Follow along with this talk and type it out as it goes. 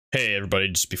Hey, everybody,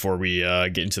 just before we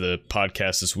get into the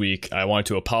podcast this week, I wanted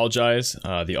to apologize.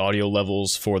 The audio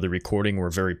levels for the recording were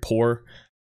very poor.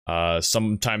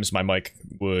 Sometimes my mic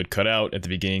would cut out at the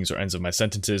beginnings or ends of my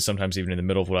sentences, sometimes even in the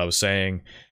middle of what I was saying.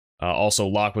 Also,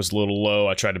 Locke was a little low.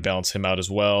 I tried to balance him out as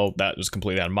well. That was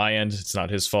completely on my end. It's not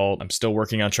his fault. I'm still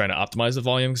working on trying to optimize the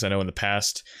volume because I know in the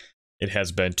past it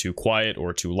has been too quiet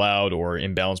or too loud or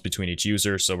imbalanced between each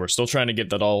user. So we're still trying to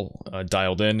get that all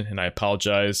dialed in. And I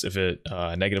apologize if it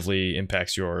negatively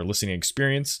impacts your listening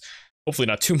experience. Hopefully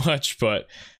not too much, but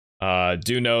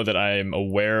do know that I'm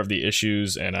aware of the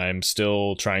issues and I'm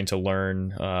still trying to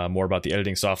learn more about the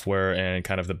editing software and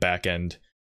kind of the back end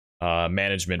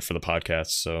management for the podcast.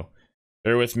 So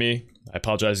bear with me. I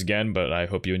apologize again, but I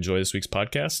hope you enjoy this week's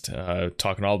podcast,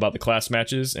 talking all about the class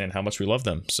matches and how much we love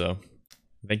them. So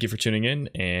thank you for tuning in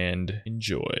and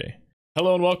enjoy.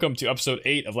 Hello and welcome to episode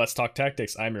 8 of Let's Talk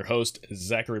Tactics. I'm your host,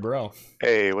 Zach Burrell.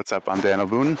 Hey, what's up? I'm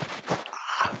Danylboone.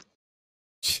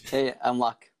 Hey, I'm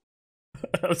Locke.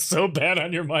 That was so bad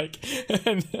on your mic.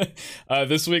 And,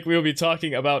 this week we will be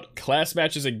talking about class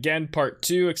matches again, part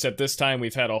 2, except this time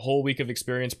we've had a whole week of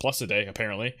experience plus a day,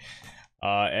 apparently.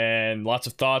 And lots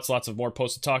of thoughts, lots of more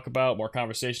posts to talk about, more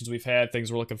conversations we've had,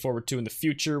 things we're looking forward to in the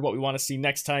future, what we want to see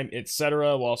next time,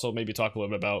 etc. We'll also maybe talk a little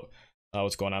bit about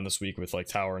what's going on this week with like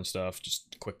Tower and stuff.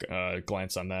 Just a quick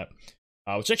glance on that.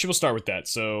 Which actually we'll start with that.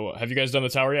 So have you guys done the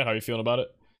Tower yet? How are you feeling about it?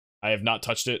 I have not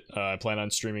touched it. I plan on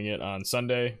streaming it on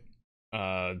Sunday.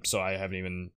 So I haven't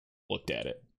even looked at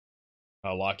it.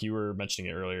 Locke, you were mentioning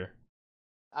it earlier.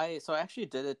 I actually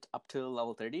did it up to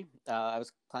level 30. I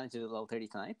was planning to do level 30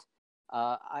 tonight.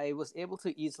 I was able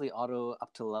to easily auto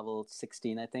up to level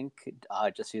 16, I think,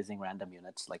 just using random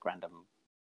units, like random,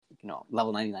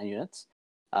 level 99 units.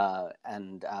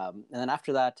 And then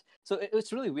after that, so it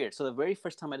was really weird. So the very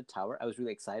first time I did Tower, I was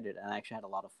really excited, and I actually had a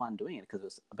lot of fun doing it because it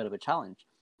was a bit of a challenge.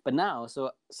 But now,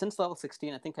 so since level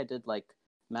 16, I think I did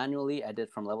manually, I did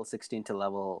from level 16 to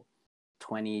level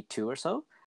 22 or so.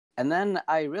 And then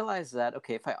I realized that,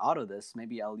 okay, if I auto this,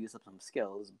 maybe I'll use up some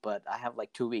skills, but I have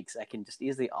 2 weeks. I can just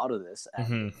easily auto this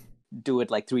and do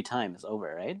it 3 times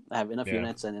over, right? I have enough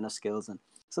units and enough skills. And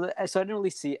so I didn't really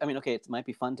see, okay, it might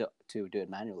be fun to do it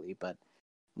manually, but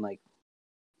I'm I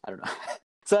don't know.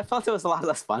 So I felt it was a lot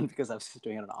less fun because I was just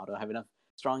doing it on auto. I have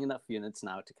strong enough units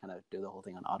now to kind of do the whole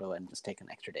thing on auto and just take an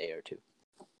extra day or 2.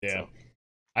 Yeah. So,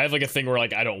 I have a thing where I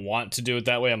don't want to do it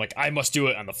that way. I'm I must do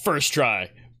it on the first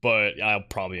try, but I'll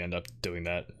probably end up doing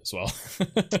that as well.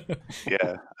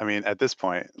 Yeah, at this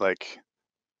point,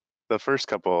 the first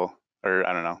couple, or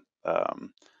I don't know, at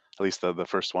least the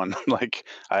first one,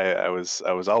 I was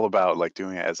all about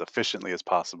doing it as efficiently as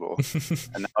possible.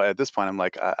 And now at this point, I'm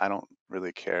I don't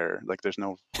really care. There's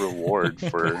no reward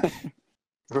for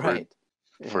right.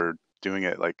 for doing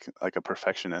it like a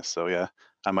perfectionist. So yeah,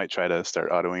 I might try to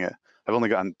start autoing it. I've only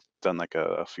done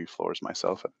a few floors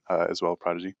myself as well,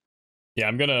 Prodijee. Yeah,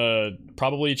 I'm gonna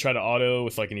probably try to auto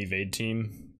with an evade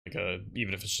team,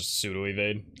 even if it's just pseudo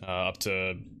evade, up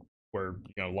to where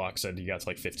Locke said you got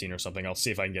to 15 or something. I'll see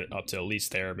if I can get up to at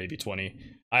least there, maybe 20.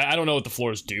 I don't know what the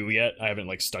floors do yet. I haven't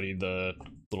studied the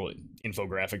little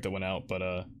infographic that went out,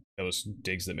 but that was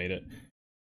Diggs that made it.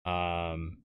 Well,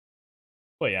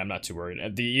 yeah, I'm not too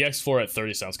worried. The EX floor at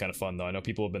 30 sounds kind of fun, though. I know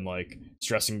people have been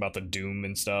stressing about the Doom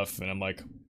and stuff, and I'm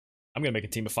I'm gonna make a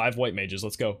team of 5 white mages.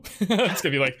 Let's go. It's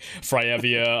gonna be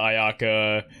Fryevia,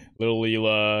 Ayaka, Little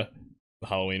Leela, the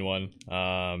Halloween one.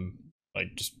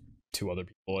 Just 2 other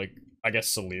people. I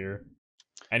guess Salir.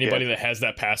 Anybody that has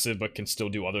that passive but can still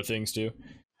do other things too.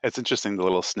 It's interesting the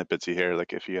little snippets you hear,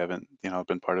 if you haven't,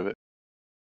 been part of it.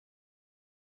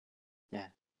 Yeah.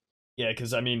 Yeah,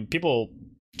 because people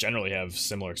generally have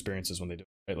similar experiences when they do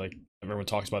it, right? Everyone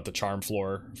talks about the charm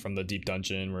floor from the deep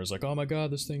dungeon where it's oh my god,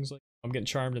 this thing's I'm getting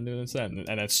charmed and doing this that, and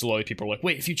then slowly people are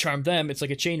wait, if you charm them, it's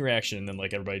a chain reaction, and then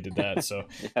everybody did that. So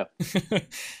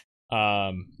yeah,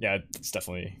 it's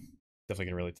definitely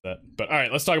gonna relate to that. But all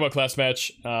right, let's talk about class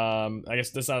match. I guess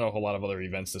there's not a whole lot of other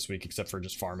events this week except for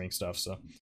just farming stuff. So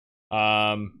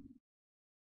I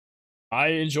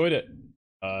enjoyed it.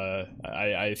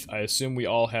 I assume we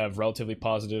all have relatively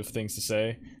positive things to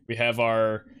say. We have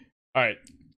our all right.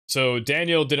 So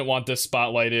Daniel didn't want this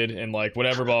spotlighted and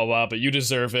whatever blah blah, but you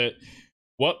deserve it.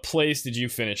 What place did you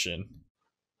finish in?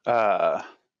 God,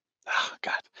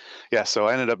 yeah. So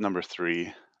I ended up number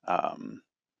 3. I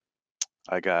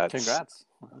got. Congrats.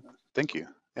 Thank you.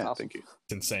 Yeah, awesome. Thank you.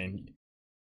 It's insane.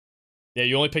 Yeah,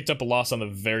 you only picked up a loss on the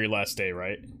very last day,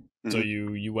 right? Mm-hmm. So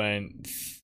you went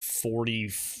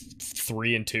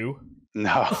 43-2. No,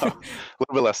 a little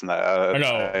bit less than that.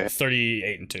 no,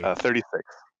 38-2. 36.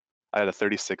 I had a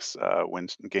 36 win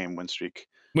streak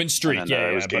Win streak, And then,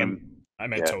 yeah, it was yeah. But game, I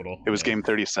meant yeah, total. it was Yeah, game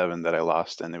 37 that I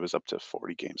lost, and it was up to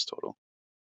 40 games total.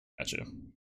 gotcha.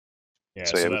 Yeah,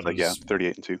 So yeah, so it was that like, yeah, was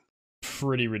 38-2.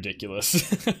 pretty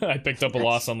ridiculous. I picked up a Nice.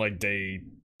 loss on like day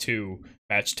 2,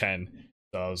 match 10.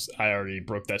 So I already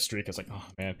broke that streak. I was like, oh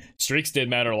man, streaks did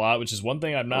matter a lot, which is one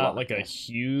thing I'm A not lot, like a yeah.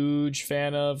 huge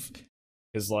fan of.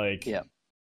 Is like Yeah.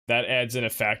 that adds in a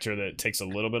factor that takes a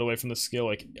little bit away from the skill.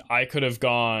 Like I could have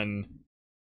gone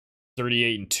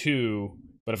 38-2,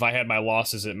 but if I had my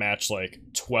losses at match like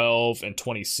 12 and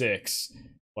 26,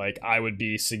 like I would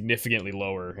be significantly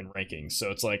lower in rankings.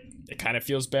 So it's like it kind of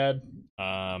feels bad.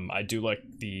 I do like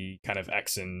the kind of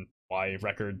X and Y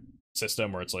record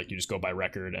system where it's like you just go by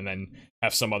record and then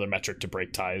have some other metric to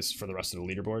break ties for the rest of the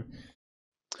leaderboard.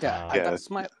 Yeah, Yeah. that's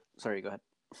my. Sorry, go ahead.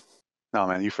 No,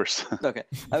 man, you first. Okay,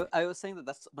 I was saying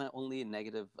that's my only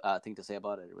negative thing to say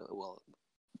about it. Well,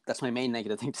 that's my main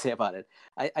negative thing to say about it.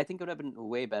 I think it would have been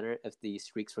way better if the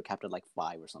streaks were capped at like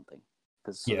 5 or something,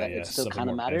 because Yeah, that yeah, it still something kind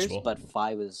of more matters. tangible. But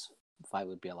 5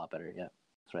 would be a lot better. Yeah,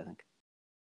 that's what I think.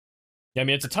 Yeah, I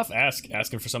mean it's a tough ask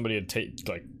asking for somebody to take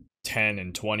like 10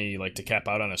 and 20 like to cap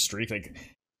out on a streak. Like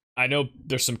I know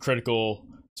there's some critical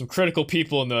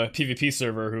people in the PvP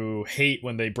server who hate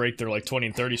when they break their like 20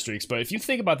 and 30 streaks, but if you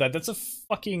think about that, that's a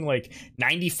fucking like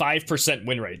 95%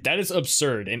 win rate. That is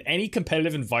absurd in any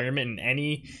competitive environment,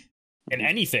 in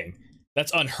anything.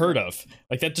 That's unheard of.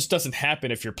 Like that just doesn't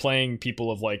happen if you're playing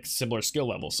people of like similar skill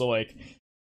levels. So like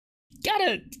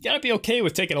gotta be okay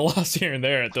with taking a loss here and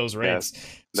there at those rates.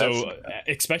 So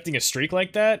expecting a streak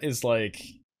like that is like,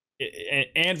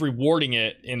 and rewarding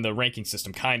it in the ranking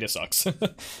system kind of sucks.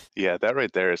 Yeah, that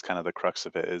right there is kind of the crux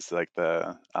of it, is like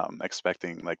the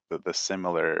expecting like the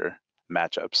similar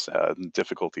matchups,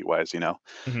 difficulty wise,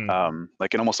 Mhm.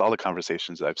 like in almost all the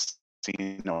conversations I've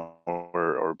seen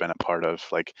or been a part of,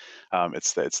 like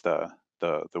it's the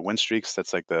win streaks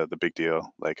that's like the big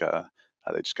deal. Like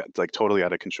they just got like totally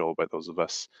out of control by those of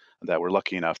us that were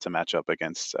lucky enough to match up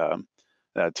against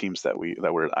teams that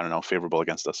were, I don't know, favorable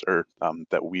against us, or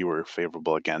that we were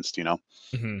favorable against,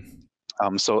 Mhm.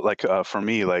 So like for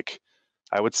me, like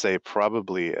I would say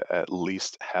probably at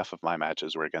least half of my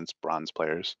matches were against bronze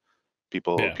players.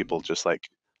 Yeah. People just like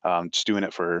just doing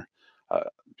it for uh,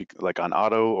 like on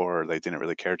auto, or they didn't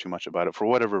really care too much about it for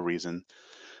whatever reason.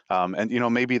 And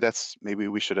maybe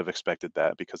we should have expected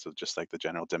that because of just like the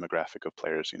general demographic of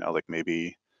players. Like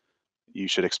maybe you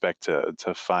should expect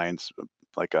to find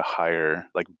like a higher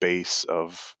like base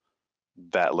of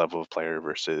that level of player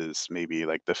versus maybe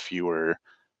like the fewer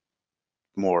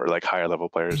more like higher level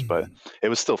players. But it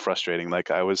was still frustrating.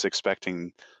 Like I was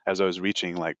expecting, as I was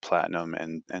reaching like platinum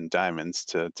and diamonds,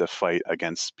 to fight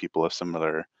against people of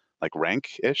similar like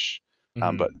rank ish.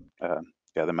 But Mhm.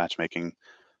 yeah, the matchmaking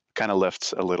kind of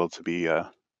left a little to be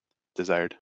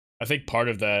desired. I think part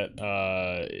of that,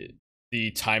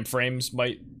 the time frames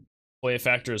might play a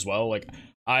factor as well. Like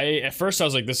at first I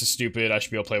was like, this is stupid. I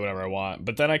should be able to play whenever I want.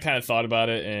 But then I kind of thought about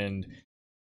it, and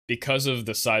because of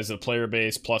the size of the player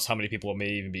base, plus how many people may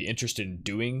even be interested in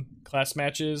doing class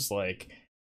matches, like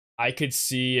I could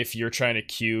see if you're trying to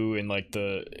queue in like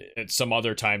at some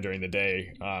other time during the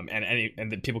day,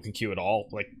 and then people can queue at all,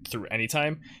 like through any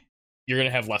time, you're gonna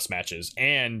have less matches,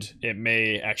 and it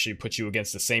may actually put you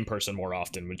against the same person more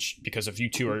often. Which, because if you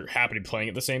two are happy to be playing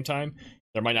at the same time,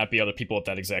 there might not be other people at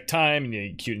that exact time, and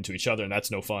you queue into each other, and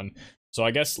that's no fun. So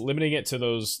I guess limiting it to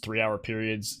those 3-hour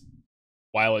periods,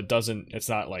 while it's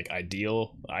not like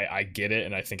ideal. I get it,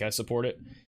 and I think I support it.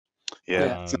 Yeah,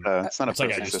 Yeah. it's not a It's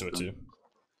like I perfect used to it system. too.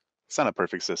 It's not a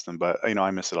perfect system, but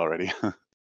I miss it already.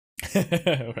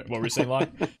 What were you saying, Locke?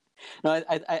 No,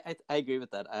 I agree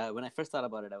with that. When I first thought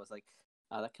about it, I was like,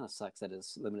 that kind of sucks that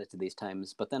it's limited to these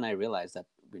times. But then I realized that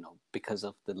because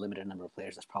of the limited number of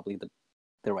players, that's probably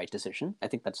the right decision. I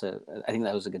think that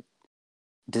was a good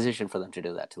decision for them to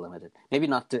do that, to limit it. Maybe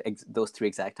not to those 3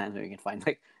 exact times, maybe you can find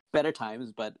like better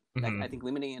times, but I think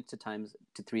limiting it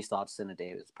to 3 slots in a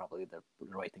day is probably the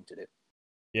right thing to do.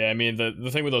 Yeah, I mean,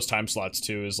 the thing with those time slots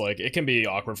too is like it can be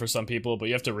awkward for some people, but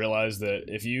you have to realize that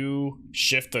if you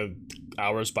shift the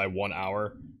hours by 1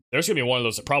 hour, there's gonna be one of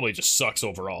those that probably just sucks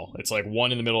overall. It's like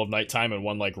one in the middle of nighttime and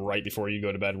one like right before you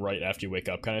go to bed, right after you wake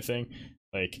up, kind of thing.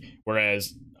 Like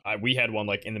whereas we had one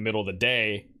like in the middle of the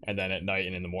day and then at night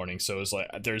and in the morning. So it's like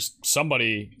there's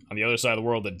somebody on the other side of the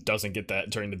world that doesn't get that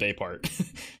during the day part.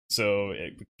 So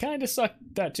it kind of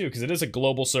sucked that too, because it is a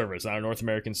global server. It's not a North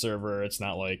American server. It's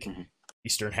not like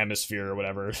Eastern Hemisphere or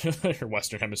whatever, or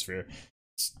Western Hemisphere.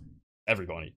 It's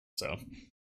everybody. So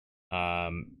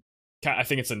I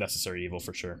think it's a necessary evil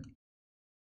for sure.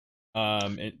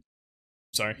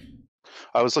 Sorry.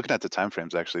 I was looking at the time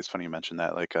frames, actually. It's funny you mentioned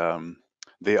that. Like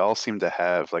they all seem to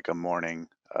have like a morning,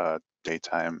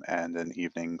 daytime, and an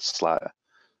evening slot.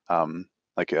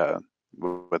 Like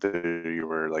whether you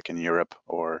were like in Europe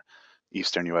or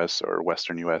Eastern U.S. or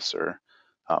Western U.S. or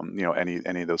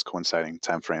any of those coinciding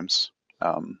time frames.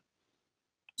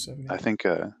 I think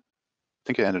it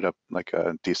ended up like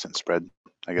a decent spread,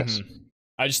 I guess. Mm-hmm.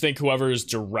 I just think whoever is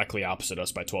directly opposite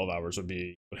us by 12 hours would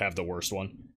have the worst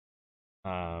one.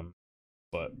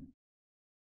 But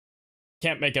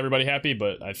can't make everybody happy,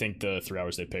 but I think the 3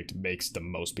 hours they picked makes the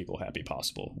most people happy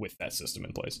possible with that system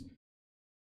in place.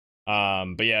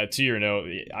 But yeah, to your note,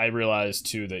 I realized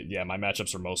too that my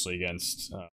matchups are mostly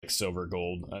against like silver,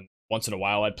 gold, and once in a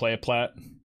while I'd play a plat,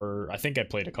 or I think I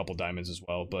played a couple diamonds as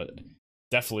well, but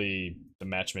definitely the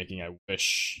matchmaking I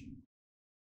wish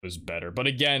was better. But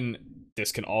again,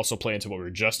 this can also play into what we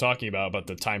were just talking about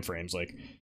the time frames. Like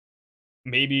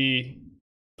maybe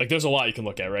like there's a lot you can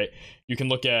look at, right? You can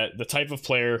look at the type of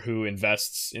player who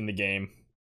invests in the game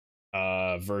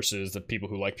versus the people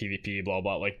who like PvP, blah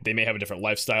blah. Like they may have a different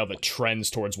lifestyle that trends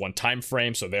towards one time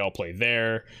frame, so they all play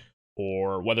there.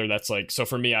 Or whether that's like, so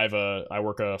for me, I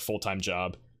work a full-time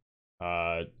job,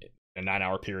 a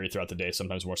 9-hour period throughout the day,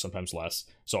 sometimes more, sometimes less.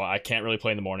 So I can't really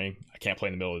play in the morning. I can't play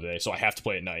in the middle of the day, so I have to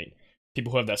play at night.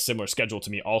 People who have that similar schedule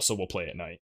to me also will play at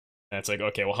night. And it's like,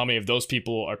 okay, well, how many of those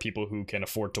people are people who can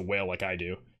afford to whale like I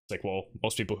do? It's like, well,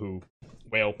 most people who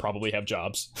whale probably have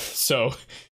jobs. So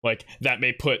like that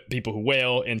may put people who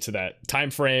whale into that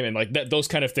time frame, and like that, those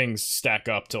kind of things stack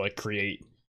up to like create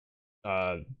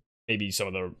maybe some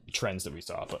of the trends that we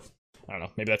saw. But I don't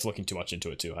know, maybe that's looking too much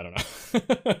into it too. I don't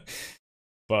know.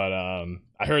 But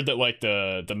I heard that like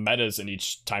the metas in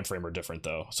each time frame are different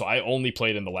though. So I only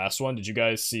played in the last one. Did you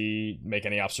guys make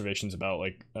any observations about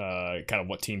like kind of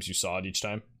what teams you saw at each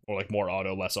time, or like more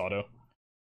auto, less auto?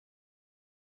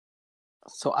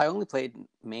 So I only played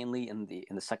mainly in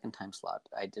the second time slot.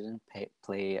 I didn't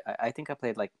play. I think I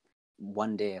played like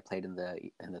one day. I played in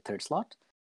the third slot,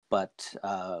 but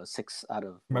 6 out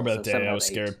of remember that day I was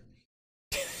scared.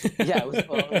 Yeah, it was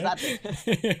that day.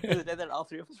 It was the day that all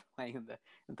three of us were playing in the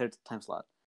third time slot.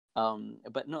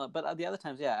 But the other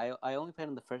times, yeah, I only played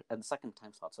in the second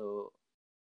time slot, so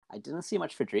I didn't see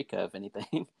much Prodijee, if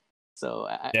anything. So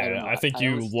I don't know. I think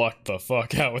you lucked the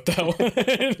fuck out with that one.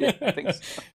 Yeah, I think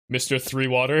so. Mr. Three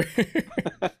Water.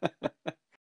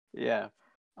 Yeah.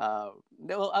 Well,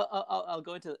 I'll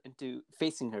go into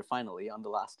facing her finally on the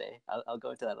last day. I'll go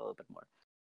into that a little bit more.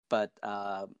 But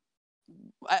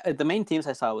the main teams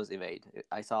I saw was evade.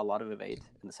 I saw a lot of evade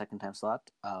in the second time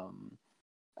slot.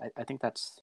 I think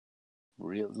that's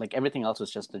real. Like everything else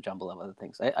was just a jumble of other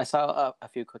things. I saw a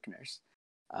few quickeners,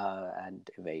 and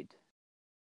evade,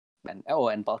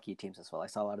 and bulky teams as well. I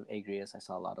saw a lot of Agrius. I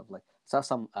saw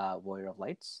some Warrior of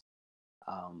Lights.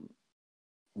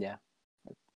 Yeah.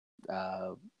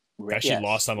 Actually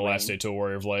lost on the last day to a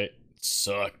Warrior of Light. It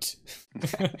sucked.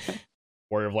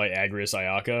 Warrior of Light, Agrius,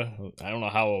 Ayaka. I don't know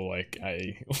how like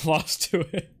I lost to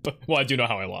it, but well, I do know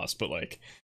how I lost, but like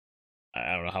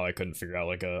I don't know how I couldn't figure out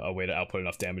like a way to output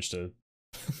enough damage to.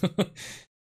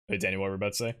 Hey, Danny, what were you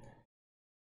about to say?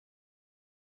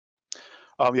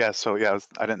 Yeah, so yeah,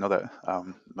 I didn't know that.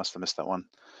 Must have missed that one.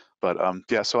 But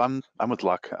yeah, so I'm with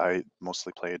Locke. I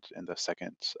mostly played in the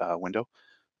second window,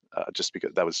 just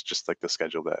because that was just like the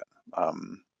schedule that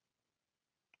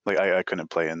like I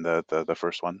couldn't play in the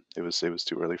first one. It was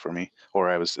too early for me, or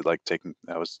I was like it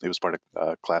was part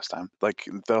of class time. Like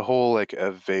the whole like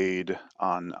evade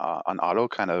on auto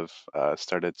kind of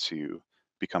started to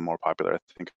become more popular. I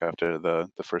think after the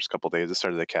first couple days, it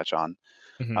started to catch on.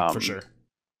 For sure.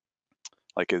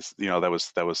 Like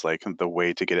that was like the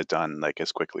way to get it done like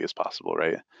as quickly as possible,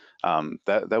 right?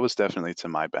 That was definitely to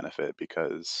my benefit,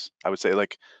 because I would say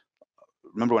like,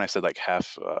 remember when I said like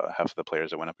half of the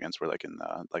players I went up against were like in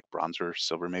like bronze or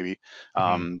silver maybe.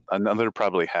 Another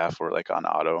probably half were like on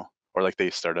auto, or like they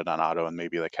started on auto and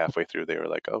maybe like halfway through they were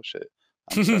like, oh shit,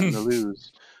 I'm starting to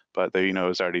lose. But they, it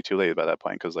was already too late by that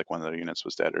point, because like one of their units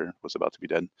was dead or was about to be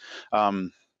dead.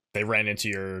 They ran into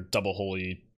your double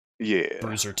holy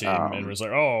bruiser team and was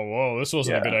like, oh, whoa, this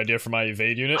wasn't a good idea for my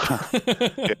evade unit.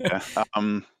 Yeah.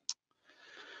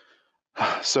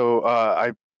 So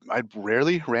I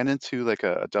rarely ran into like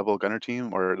a double gunner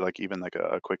team, or like even like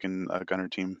a quicken gunner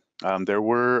team. There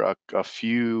were a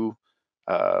few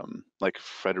like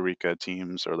Frederica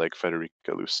teams, or like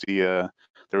Frederica Lucia.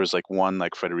 There was like one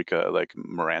like Frederica like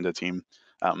Miranda team,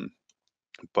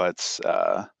 but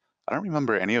I don't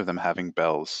remember any of them having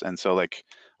bells. And so like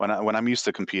when I'm used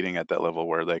to competing at that level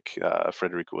where like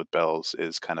Frederica with bells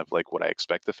is kind of like what I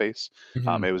expect to face,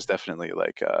 it was definitely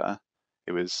like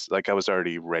it was like I was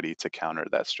already ready to counter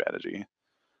that strategy.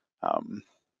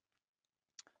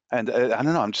 And I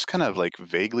don't know, I'm just kind of like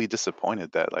vaguely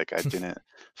disappointed that like I didn't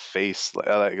face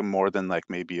like more than like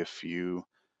maybe a few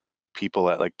people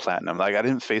at like platinum. Like I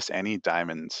didn't face any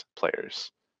diamond players.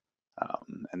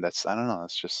 And that's, I don't know,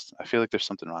 it's just, I feel like there's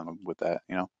something wrong with that,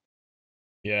 you know?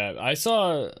 Yeah, I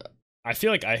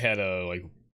feel like I had a like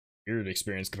weird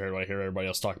experience compared to what I hear everybody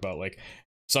else talk about. Like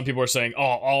some people are saying, "Oh,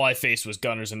 all I faced was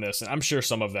gunners in this," and I'm sure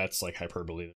some of that's like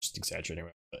hyperbole, just exaggerating.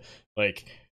 But like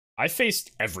I faced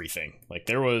everything. Like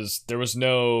there was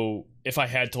no, if I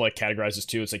had to like categorize this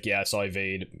too, it's like, yeah, I saw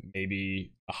evade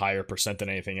maybe a higher percent than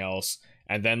anything else,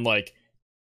 and then like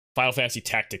Final Fantasy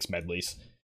Tactics medleys,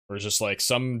 where it's just like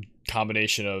some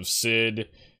combination of Sid,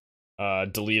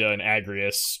 Delita, and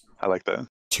Agrius. I like that.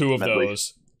 Two of Medley.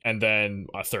 those, and then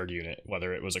a third unit,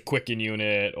 whether it was a Quicken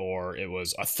unit or it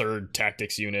was a third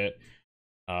Tactics unit,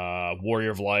 Warrior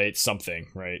of Light, something,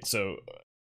 right? So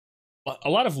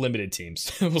a lot of limited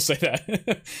teams, we'll say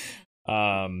that.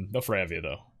 No Fravia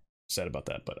though. Sad about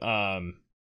that, but I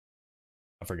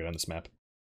forget on this map.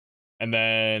 And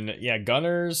then yeah,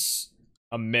 Gunners,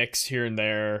 a mix here and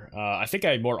there. I think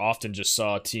I more often just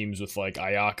saw teams with like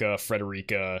Ayaka,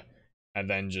 Frederica, and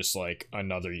then just like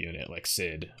another unit like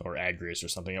Sid or Agrius or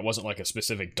something. It wasn't like a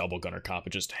specific double gunner comp, it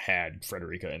just had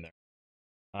Frederica in there.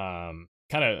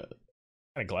 Kind of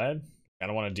glad. I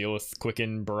don't want to deal with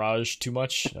Quicken Barrage too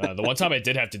much. The one time I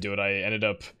did have to do it,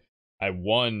 I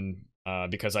won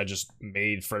because I just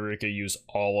made Frederica use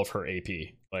all of her AP.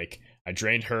 Like I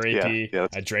drained her AP, Yeah,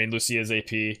 I drained Lucia's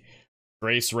AP.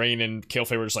 Grace, Rain, and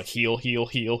Killfay were just like heal, Yep,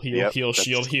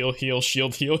 shield, heal.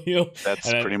 that's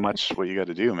And pretty much what you got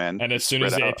to do, man. and as Just soon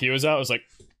as spread the out. AP was out, I was like,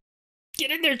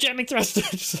 get in there, jamming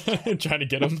thrusters, trying to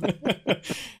get him.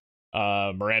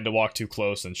 Miranda walked too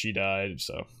close and she died.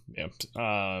 So yeah,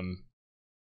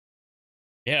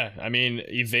 yeah. I mean,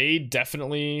 evade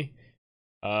definitely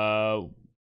was.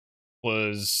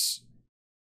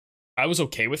 I was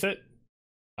okay with it.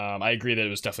 I agree that it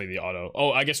was definitely the auto.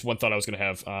 Oh, I guess one thought I was gonna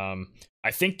have. I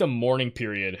think the morning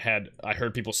period I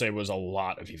heard people say was a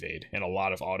lot of evade and a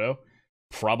lot of auto.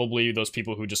 Probably those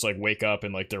people who just like wake up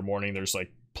and like their morning, there's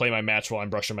like play my match while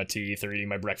I'm brushing my teeth or eating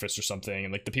my breakfast or something,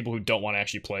 and like the people who don't want to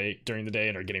actually play during the day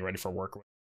and are getting ready for work.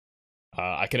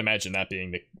 I can imagine that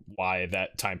being why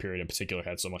that time period in particular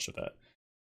had so much of that.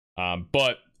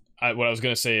 But what I was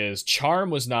gonna say is charm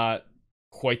was not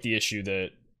quite the issue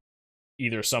that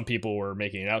either some people were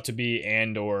making it out to be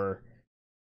and or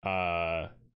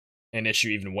an issue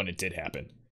even when it did happen.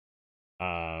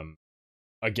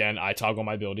 Again, I toggle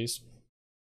my abilities.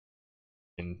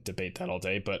 Can debate that all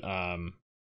day, but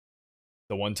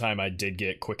the one time I did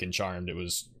get quick and charmed, it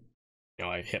was, you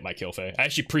know, I hit my Killfay. I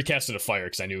actually precasted a fire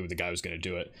because I knew the guy was going to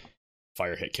do it.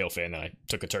 Fire hit Killfay, and then I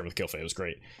took a turn with Killfay. It was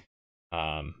great.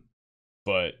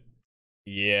 But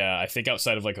yeah, I think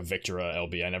outside of like a Victora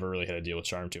LB, I never really had to deal with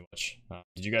charm too much.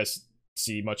 Did you guys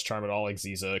see much charm at all, like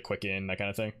Ziza, Quicken, that kind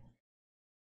of thing?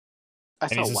 I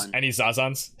saw one. Any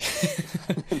Zazans?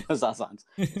 No Zazans.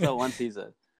 So one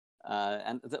Caesar.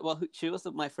 Well, she was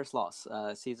my first loss.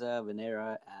 Caesar,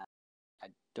 Venera, and I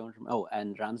don't remember. Oh,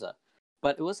 and Ramza.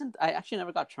 But it wasn't. I actually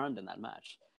never got charmed in that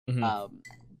match. Mm-hmm.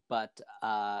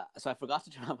 So I forgot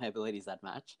to turn on my abilities that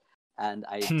match, and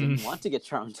I didn't want to get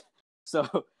charmed.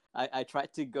 So I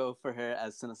tried to go for her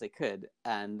as soon as I could,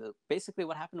 and basically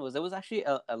what happened was there was actually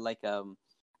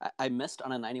I missed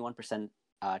on a 91%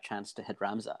 chance to hit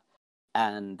Ramza,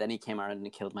 and then he came around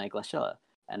and killed my Glaciella,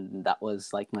 and that was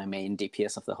like my main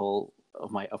DPS of the whole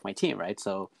of my team, right?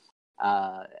 So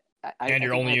and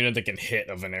your only unit that can hit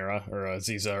a Venera or a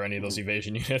Ziza or any of those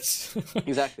evasion units.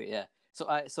 Exactly, yeah.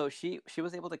 So she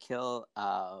was able to kill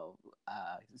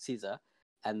Caesar,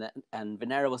 and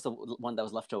Venera was the one that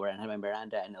was left over, and had my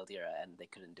Miranda and Elvira, and they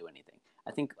couldn't do anything.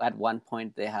 I think at one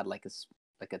point they had like a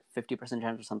 50%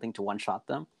 chance or something to one shot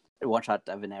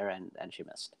Venera, and she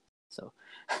missed. So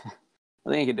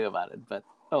nothing you can do about it. But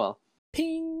oh well.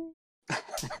 Ping.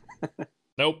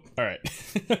 Nope. All right.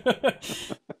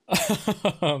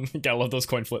 Gotta love those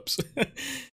coin flips.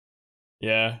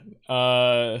 Yeah.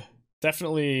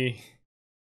 Definitely.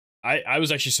 I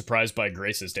was actually surprised by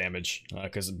Grace's damage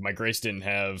because my Grace didn't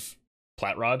have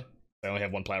Plat Rod. I only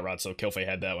have one Plat Rod, so Killfay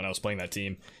had that when I was playing that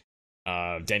team.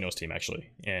 Daniel's team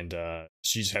actually, and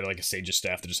she just had like a Sage's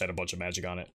staff that just had a bunch of magic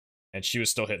on it, and she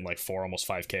was still hitting like 4, almost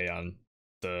 5k on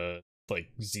the like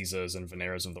Zizas and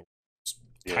Veneras of the world.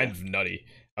 Kind of nutty.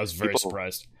 I was very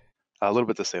surprised. A little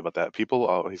bit to say about that. People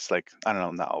always like, I don't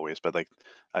know, not always, but like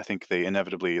I think they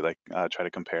inevitably like try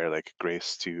to compare like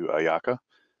Grace to Ayaka.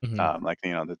 Mm-hmm. Like,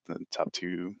 you know, the top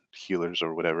 2 healers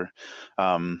or whatever,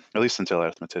 at least until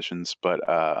arithmeticians. But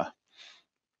I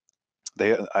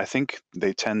think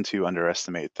they tend to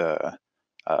underestimate the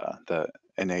the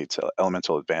innate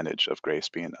elemental advantage of Grace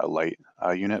being a light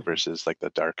unit versus like the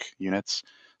dark units.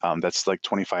 That's like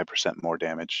 25% more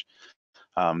damage.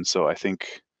 So I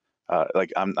think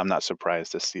like I'm not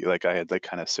surprised to see, like I had like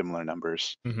kind of similar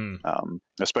numbers,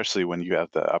 especially when you have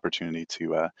the opportunity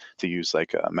to use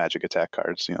like magic attack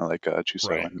cards, you know, like Chuso.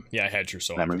 Right. And Yeah, I had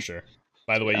Trousseau on for sure.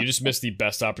 By the way, you just missed the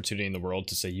best opportunity in the world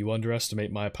to say you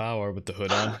underestimate my power with the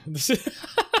hood on.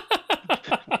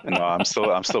 No,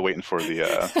 I'm still waiting for the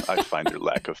I find your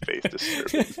lack of faith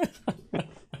disturbing.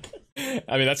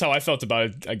 I mean, that's how I felt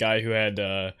about a guy who had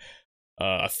a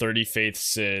 30 Faith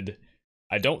Sid.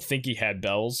 I don't think he had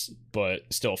bells, but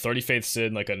still 30 Faith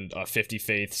Sid, like a 50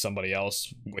 Faith somebody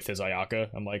else with his Ayaka.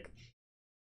 I'm like,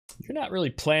 you're not really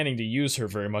planning to use her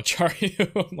very much, are you?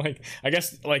 I'm like, I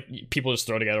guess like people just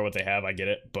throw together what they have. I get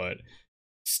it, but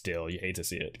still, you hate to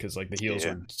see it because like the heals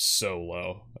are so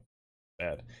low.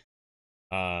 Bad.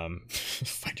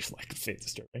 Find your lack of faith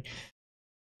disturbing.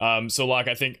 So Locke,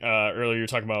 I think earlier you were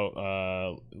talking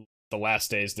about the last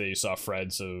days that you saw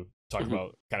Fred, so talk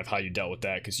about kind of how you dealt with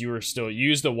that, because you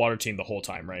used the water team the whole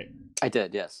time, right? I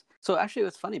did, yes. So actually it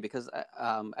was funny because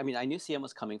I mean, I knew CM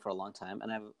was coming for a long time,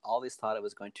 and I've always thought I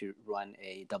was going to run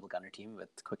a double gunner team with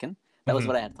Quicken. That was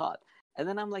what I had thought. And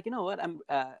then I'm like, you know what,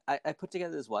 I put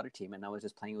together this water team, and I was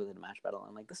just playing with it in match battle.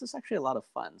 I'm like, this is actually a lot of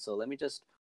fun, so let me just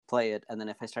play it, and then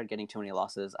if I start getting too many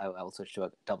losses, I will switch to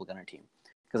a double gunner team.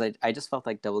 Because I just felt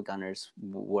like double gunners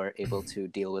were able to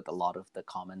deal with a lot of the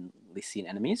commonly seen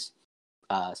enemies.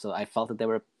 So I felt that they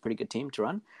were a pretty good team to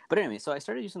run. But anyway, so I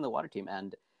started using the water team,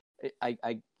 and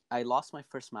I lost my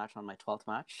first match on my 12th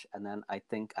match, and then I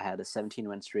think I had a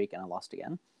 17-win streak, and I lost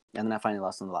again. And then I finally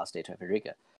lost on the last day to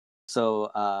Frederica.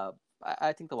 So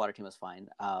I think the water team was fine.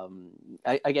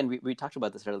 Again, we talked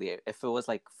about this earlier. If it was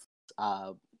like,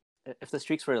 if the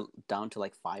streaks were down to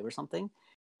like 5 or something,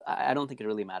 I don't think it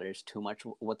really matters too much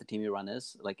what the team you run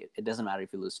is. Like, it doesn't matter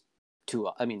if you lose 2.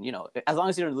 I mean, you know, as long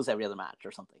as you don't lose every other match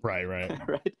or something. Right.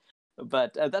 Right.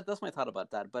 But that's my thought about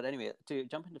that. But anyway, to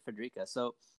jump into Frederica, so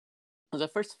it was the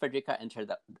first Frederica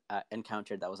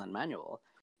encountered that was on manual.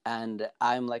 And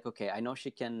I'm like, okay, I know she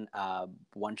can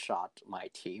one-shot my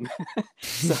team.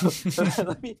 so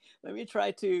let me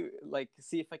try to like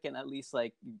see if I can at least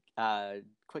like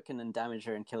quicken and damage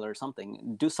her and kill her or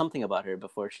something. Do something about her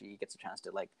before she gets a chance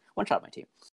to like one-shot my team.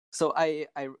 So I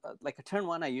like a turn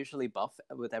 1, I usually buff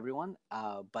with everyone,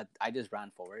 but I just ran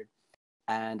forward.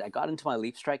 And I got into my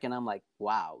leap strike, and I'm like,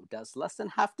 wow, does less than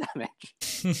half damage.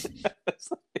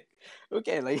 Like,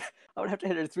 okay, like I would have to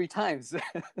hit her 3 times.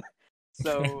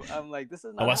 So I'm like, this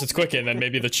is not unless it's Quicken, then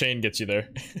maybe the chain gets you there.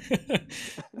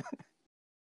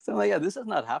 So I'm like, yeah, this is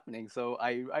not happening. So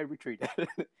I retreated.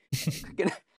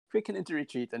 Quicken into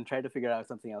retreat and try to figure out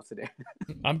something else to do.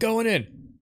 I'm going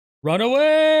in. Run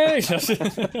away!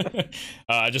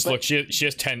 I just looked. She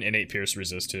has 10 innate pierce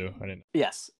resist too. I didn't.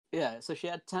 Yes. Yeah. So she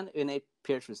had 10 innate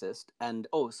pierce resist, and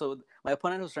so my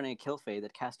opponent was running a kill fade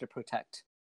that cast a protect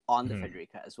on the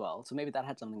Frederica as well. So maybe that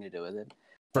had something to do with it.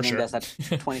 For sure. There's that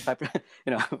 25%.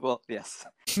 You know, well, yes.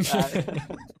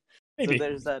 Maybe. So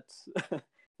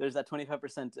there's that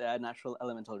 25% natural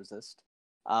elemental resist.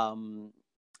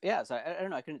 Yeah. So I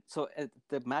don't know. So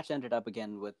the match ended up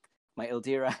again with my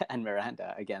Ildira and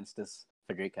Miranda against this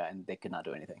Frederica, and they could not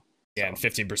do anything. Yeah, and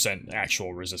 15%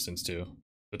 actual resistance too.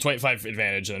 The 25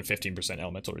 advantage and then 15%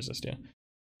 elemental resist. Yeah.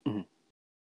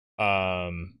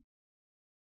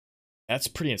 That's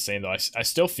pretty insane though. I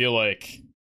still feel like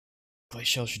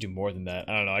Glacial should do more than that.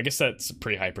 I don't know. I guess that's a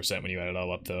pretty high percent when you add it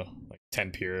all up though. Like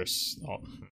 10 pierce. Oh.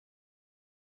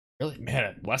 Really,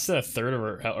 man, less than a third of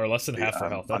her, or less than half her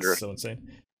health. That's so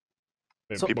insane.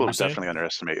 So people definitely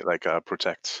underestimate like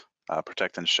protect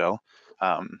and shell.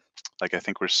 Like I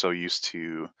think we're so used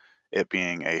to it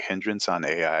being a hindrance on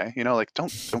AI, you know, like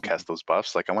don't cast those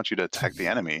buffs. Like I want you to attack the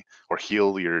enemy or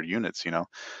heal your units, you know.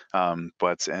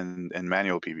 But in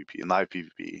manual PvP, in live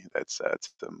PvP, that's a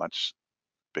much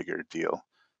bigger deal.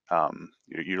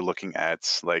 You're looking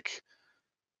at like,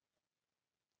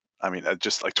 I mean,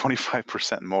 just like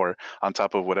 25% more on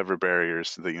top of whatever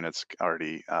barriers the units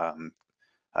already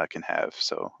can have.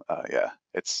 So yeah,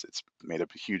 it's made a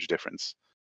huge difference.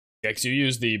 Yeah, because you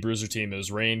use the Bruiser team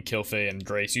as Rain, Kilfei, and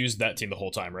Grace. You used that team the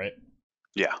whole time, right?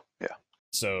 Yeah.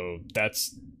 So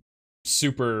that's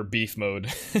super beef mode.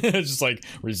 It's just like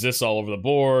resists all over the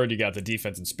board. You got the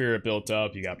defense and spirit built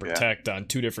up. You got protect on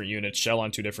 2 different units, shell on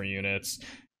 2 different units.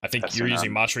 I think you're using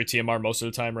Mashri TMR most of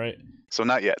the time, right? So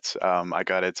not yet. I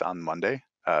got it on Monday,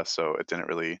 so it didn't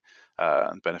really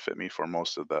benefit me for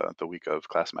most of the week of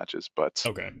class matches. But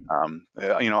okay,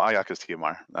 you know, Ayaka's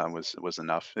TMR was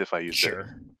enough if I used it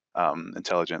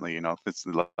intelligently. You know, it's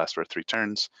the last for 3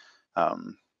 turns.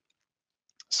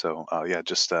 So yeah,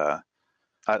 just I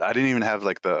didn't even have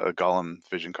like the Golem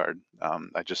vision card.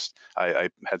 I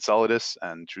had Solidus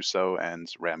and Trousseau and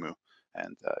Ramu,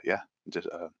 and yeah, just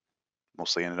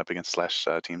mostly ended up against Slash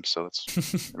teams, so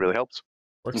it really helped.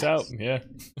 Works out, yeah.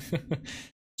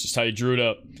 Just how you drew it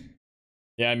up.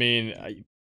 Yeah, I mean,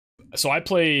 I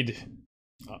played.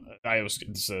 This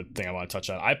is a thing I want to touch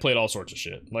on. I played all sorts of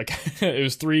shit. Like it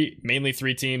was mainly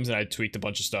three teams, and I tweaked a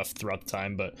bunch of stuff throughout the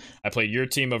time. But I played your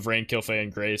team of Rain, Kilfei,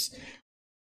 and Grace.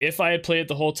 If I had played it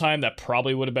the whole time, that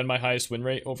probably would have been my highest win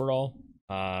rate overall.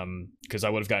 Because I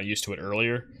would have gotten used to it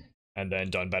earlier, and then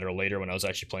done better later when I was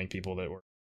actually playing people that were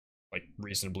like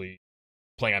reasonably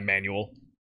playing on manual,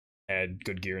 had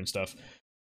good gear and stuff.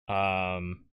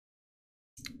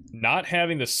 Not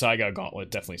having the Saiga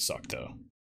Gauntlet definitely sucked though.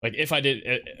 Like if I did,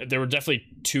 there were definitely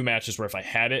two matches where if I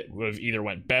had it, would have either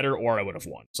went better or I would have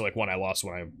won. So like one I lost,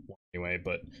 one I won anyway,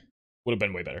 but would have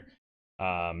been way better.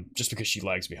 Just because she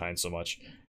lags behind so much.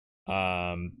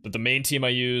 But the main team I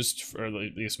used, or at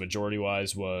least majority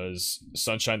wise, was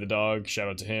Sunshine the Dog. Shout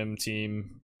out to him,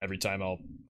 team. Every time I'll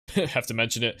have to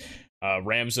mention it.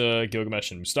 Ramza, Gilgamesh,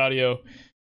 and Mustadio.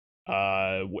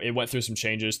 It went through some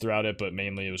changes throughout it, but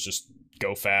mainly it was just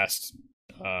go fast,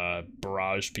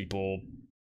 barrage people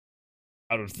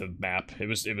out of the map. It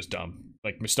was dumb.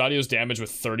 Like Mustadio's damage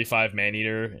with 35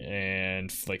 Maneater and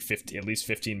like at least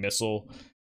 15 missile.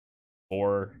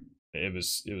 Or it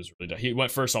was really dumb. He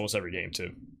went first almost every game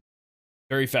too.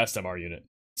 Very fast MR unit,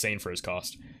 insane for his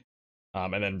cost.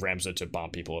 And then Ramza to bomb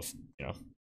people if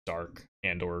dark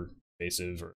and or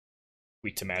evasive or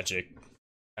weak to magic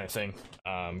kind of thing.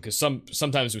 Because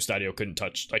sometimes Mustadio couldn't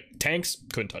touch, like tanks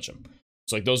couldn't touch him.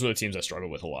 So like those were the teams I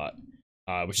struggled with a lot.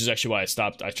 Which is actually why I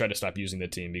tried to stop using the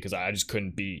team, because I just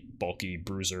couldn't beat bulky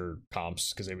bruiser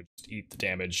comps because they would just eat the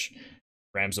damage.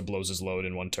 Ramza blows his load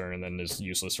in one turn and then is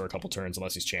useless for a couple turns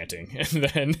unless he's chanting. And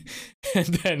then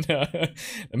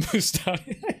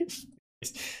Mustadio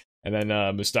and then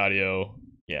Mustadio,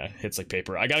 yeah, hits like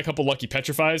paper. I got a couple lucky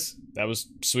petrifies. That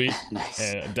was sweet. Nice.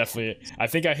 And definitely, I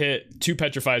think I hit 2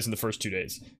 petrifies in the first 2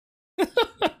 days.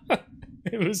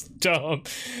 It was dumb.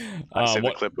 I saved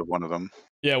a clip of one of them.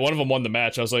 Yeah, one of them won the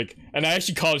match. I was like, and I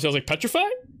actually called it. I was like, petrify?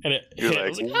 And it You're hit. like, I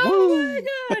was like, oh my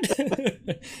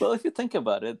god. Well, if you think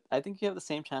about it, I think you have the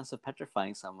same chance of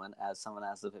petrifying someone has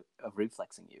of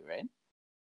reflexing you, right?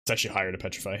 It's actually higher to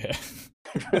petrify, yeah.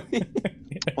 Really?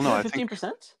 Well, no, I 15%? think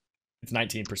It's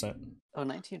 19%. Oh,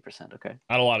 19%, okay.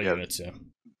 On a lot of Yeah. units, yeah.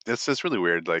 it's really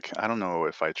weird. Like I don't know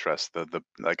if I trust the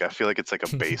like I feel like it's like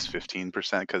a base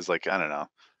 15% because like I don't know.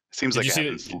 It seems Did like you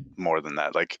it see happens more than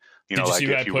that. Like Did you like see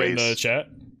what I if you put in the raise chat?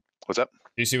 what's up?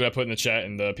 Did you see what I put in the chat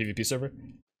in the PvP server?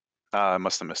 I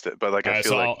must have missed it. But like I Alright,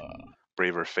 feel so like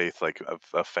Braver Faith like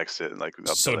affects it like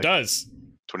up so to it does.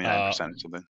 29% or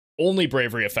something. Only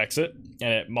bravery affects it,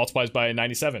 and it multiplies by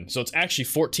 97. So it's actually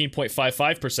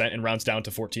 14.55% and rounds down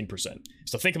to 14%.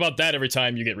 So think about that every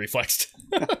time you get reflexed.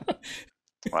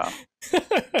 Wow.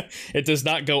 It does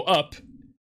not go up.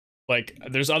 Like,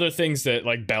 there's other things that,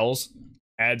 like bells,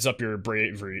 adds up your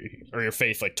bravery or your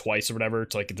faith like twice or whatever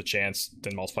to like get the chance,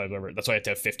 then multiply whatever. That's why I have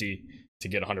to have 50 to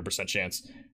get 100% chance.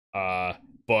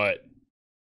 But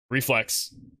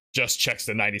reflex just checks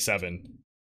the 97.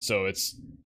 So it's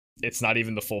not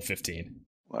even the full 15.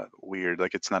 What weird.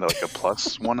 Like it's not like a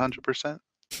plus 100%?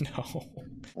 No.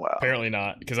 Wow. Apparently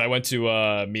not, because I went to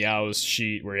Meow's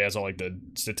sheet where he has all like the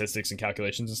statistics and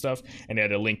calculations and stuff, and he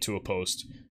had a link to a post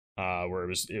where it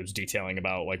was detailing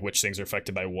about like which things are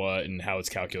affected by what and how it's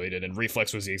calculated. And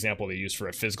reflex was the example they used for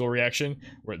a physical reaction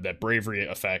where that bravery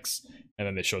affects, and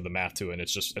then they showed the math to it, and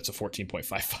it's a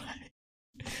 14.55.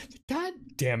 God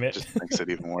damn it. Just makes it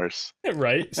even worse.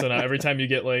 Right? So now every time you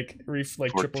get like triple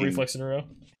 14. reflex in a row.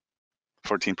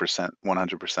 14%,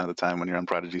 100% of the time when you're on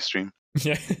Prodijee stream.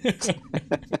 Yeah.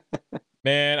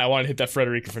 Man, I wanted to hit that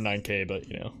Frederica for 9k, but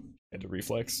had to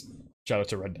reflex. Shout out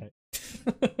to Red Knight.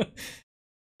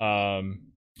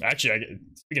 Actually,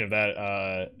 speaking of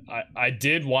that, I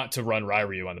did want to run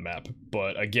Ryryu on the map,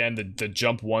 but again, the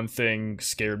jump one thing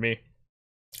scared me.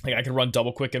 Like I could run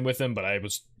double quicken with him, but I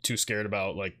was too scared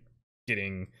about like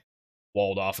getting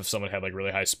walled off if someone had like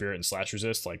really high spirit and slash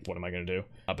resist. Like, what am I gonna do?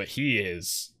 But he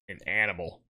is an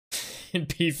animal in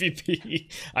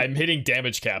PvP. I'm hitting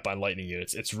damage cap on lightning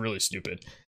units. It's really stupid.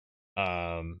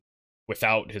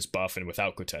 Without his buff and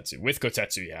without Kotetsu. With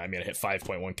Kotetsu, yeah, I mean I hit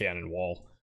 5.1k on a wall.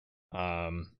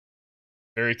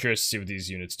 Very curious to see what these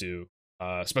units do,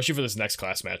 especially for this next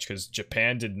class match, because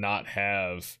Japan did not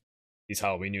have these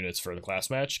Halloween units for the class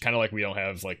match, kind of like we don't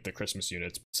have like the Christmas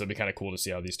units, so it'd be kind of cool to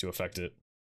see how these two affect it.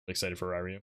 Excited for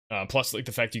Ryryu. Plus like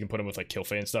the fact you can put him with like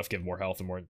Kilfei and stuff, give more health and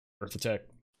more earth attack.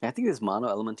 I think these mono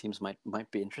element teams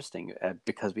might be interesting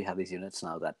because we have these units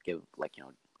now that give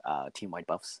team wide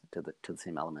buffs to the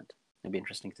same element. It'd be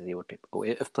interesting to see what people,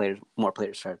 if more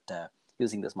players start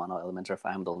using this mono element, or if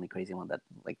I'm the only crazy one that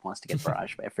wants to get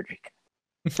barraged by a Frederick.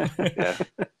 Yeah,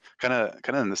 kind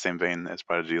of in the same vein as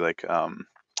Prodijee. Like,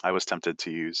 I was tempted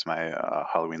to use my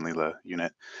Halloween Leela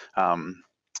unit,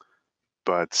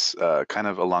 but kind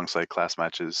of alongside class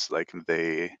matches, like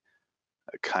they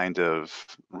kind of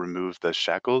remove the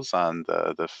shackles on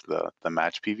the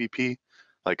match PvP,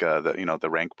 like the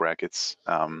rank brackets.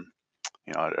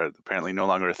 Are apparently no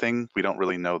longer a thing. We don't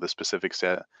really know the specifics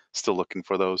yet. Still looking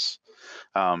for those.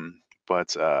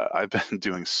 But I've been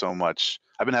doing so much.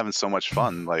 I've been having so much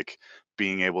fun, like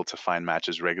being able to find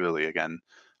matches regularly again,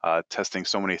 testing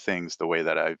so many things the way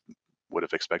that I would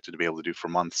have expected to be able to do for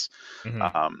months.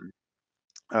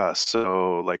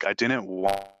 So like I didn't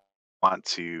want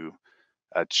to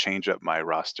change up my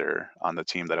roster on the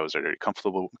team that I was already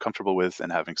comfortable with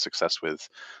and having success with,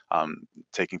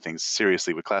 taking things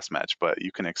seriously with class match. But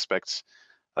you can expect,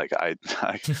 like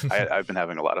I've been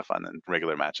having a lot of fun in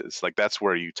regular matches. Like that's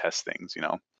where you test things, you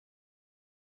know.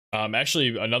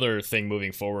 Actually, another thing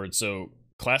moving forward. So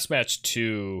class match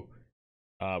 2,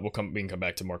 we can come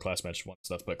back to more class match 1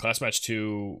 stuff, but class match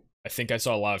 2, I think I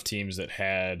saw a lot of teams that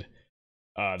had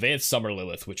they had Summer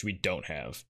Lilith, which we don't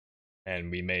have, and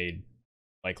we may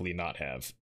likely not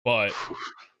have. But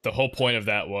the whole point of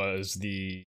that was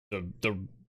the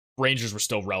Rangers were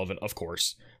still relevant, of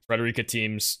course. Frederica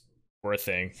teams were a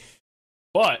thing,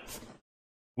 but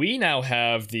we now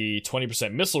have the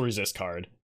 20% missile resist card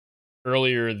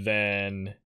earlier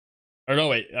than. Or no,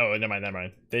 wait. Oh, never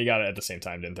mind. They got it at the same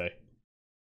time, didn't they?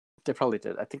 They probably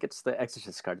did. I think it's the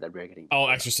Exorcist card that we're getting. Oh,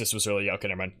 Exorcist was early. Okay,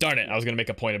 never mind. Darn it. I was going to make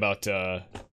a point about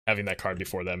having that card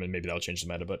before them, and maybe that'll change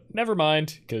the meta, but never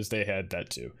mind, because they had that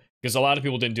too. Because a lot of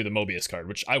people didn't do the Mobius card,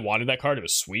 which I wanted that card. It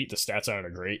was sweet. The stats on it are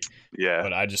great. Yeah.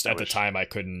 But at the time, I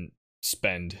couldn't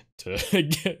spend to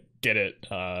get it.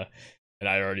 And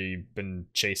I'd already been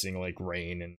chasing like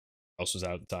Rain, and else was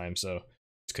out at the time, so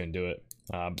just couldn't do it.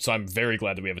 So I'm very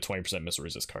glad that we have a 20% missile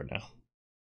resist card now.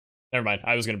 Never mind.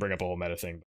 I was going to bring up a whole meta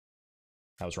thing,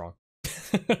 but I was wrong.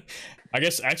 I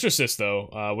guess Exorcist, though,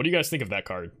 what do you guys think of that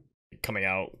card coming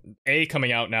out? A,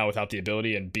 coming out now without the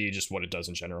ability, and B, just what it does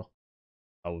in general.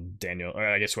 Oh, Daniel, or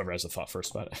I guess whoever has a thought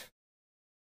first about it.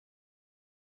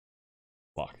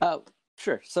 Locke.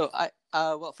 Sure. So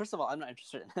well, first of all, I'm not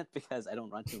interested in it because I don't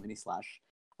run too many slash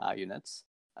units.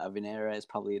 Venera is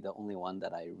probably the only one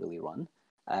that I really run.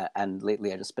 And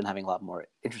lately, I've just been having a lot more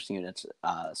interesting units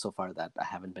so far that I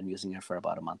haven't been using it for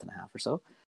about a month and a half or so.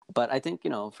 But I think,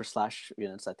 for slash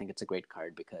units, I think it's a great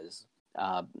card because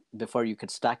before you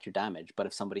could stack your damage, but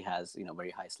if somebody has,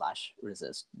 very high slash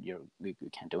resist, you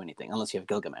can't do anything unless you have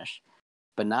Gilgamesh.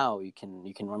 But now you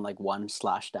can run like one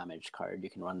slash damage card. You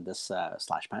can run this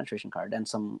slash penetration card and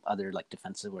some other like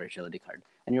defensive or agility card,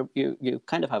 and you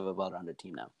kind of have a well-rounded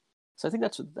team now. So I think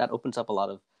that opens up a lot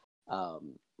of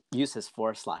uses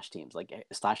for slash teams. Like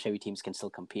slash heavy teams can still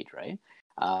compete, right?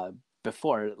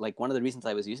 Before, like one of the reasons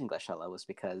I was using Glashella was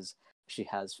because she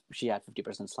had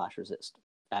 50% slash resist,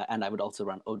 and I would also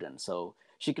run Odin, so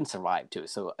she can survive too.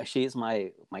 So she is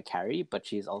my carry, but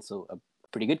she's also a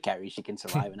pretty good carry. She can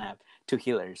survive and have 2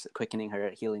 healers, quickening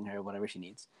her, healing her, whatever she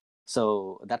needs.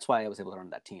 So that's why I was able to run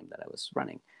that team that I was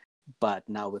running. But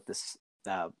now with this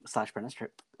slash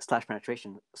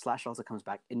penetration, slash also comes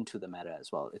back into the meta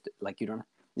as well.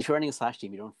 If you're running a slash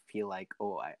team, you don't feel like,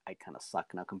 oh, I kind of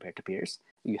suck now compared to peers.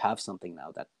 You have something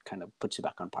now that kind of puts you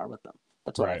back on par with them.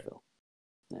 That's what I feel.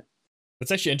 Yeah.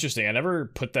 That's actually interesting. I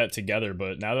never put that together,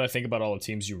 but now that I think about all the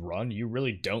teams you run, you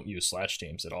really don't use slash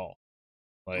teams at all.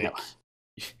 Like, no.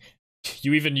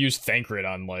 You even use Thancred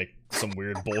on like some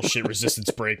weird bullshit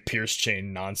resistance break pierce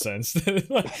chain nonsense.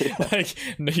 like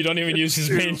you don't even use his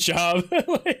main job.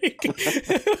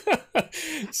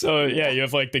 So yeah, you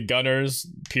have like the gunners,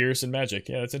 pierce, and magic.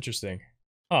 Yeah, that's interesting.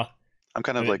 Huh. I'm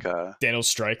kind of like a Daniel's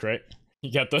strike, right?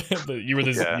 You got you were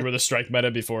the strike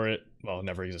meta before it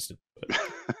never existed.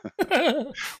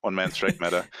 One man strike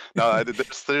meta. No,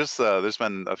 there's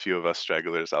been a few of us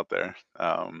stragglers out there.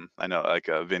 I know like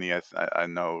Vinny, I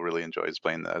know really enjoys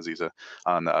playing the Aziza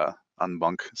on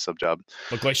monk sub job.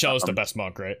 But Glacial is the best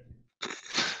monk, right?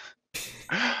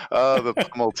 The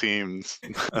pummel teams,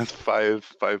 five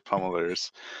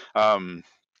pummelers.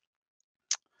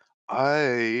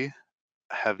 I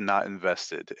have not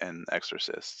invested in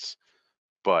exorcists,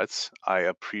 but I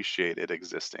appreciate it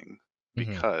existing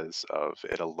because of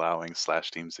it allowing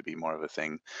slash teams to be more of a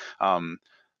thing.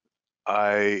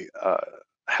 I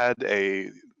had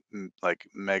a like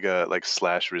mega like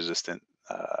slash resistant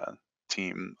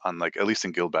team on like at least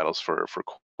in guild battles for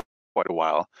quite a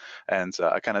while, and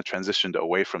I kind of transitioned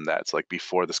away from that. It's like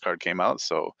before this card came out,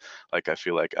 so like I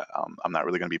feel like I'm not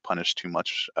really going to be punished too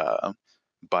much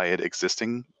by it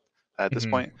existing at this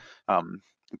point.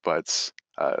 But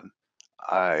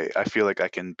I feel like I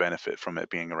can benefit from it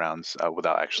being around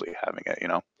without actually having it, you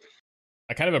know.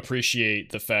 I kind of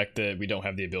appreciate the fact that we don't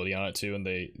have the ability on it too, and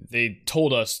they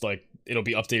told us like it'll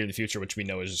be updated in the future, which we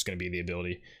know is just going to be the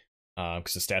ability,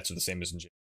 because the stats are the same as in J.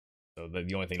 So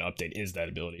the only thing to update is that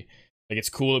ability. Like, it's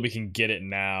cool that we can get it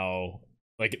now.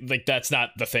 Like that's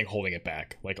not the thing holding it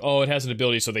back. Like, oh, it has an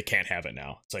ability, so they can't have it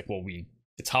now. It's like, well,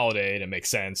 it's holiday and it makes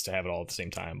sense to have it all at the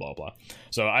same time, blah blah.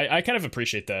 So I kind of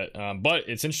appreciate that. But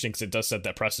it's interesting because it does set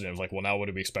that precedent of like, well, now what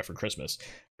do we expect for Christmas?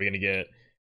 We're gonna get,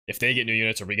 if they get new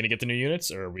units, are we gonna get the new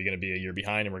units, or are we gonna be a year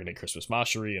behind and we're gonna get Christmas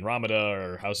Mastery and Ramada,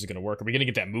 or how's this gonna work? Are we gonna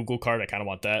get that Moogle card? I kind of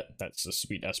want that. That's a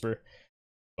sweet Esper.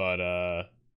 But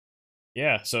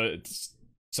yeah, so it's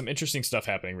some interesting stuff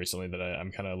happening recently that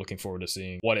I'm kind of looking forward to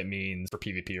seeing what it means for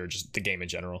PvP or just the game in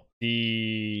general.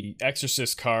 The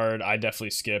Exorcist card I definitely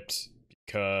skipped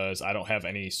because I don't have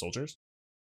any soldiers.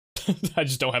 I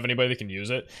just don't have anybody that can use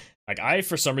it. Like, I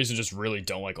for some reason just really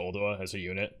don't like Oldua as a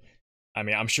unit. I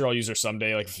mean, I'm sure I'll use her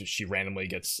someday, like if she randomly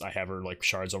gets, I have her like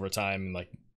shards over time, and like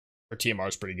her TMR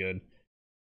is pretty good.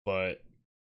 But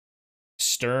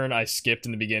Stern I skipped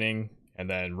in the beginning, and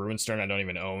then Ruin Stern I don't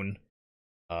even own.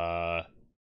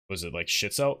 Was it like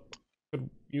Shitzel could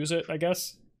use it, I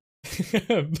guess?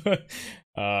 But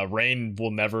Rain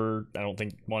will never, I don't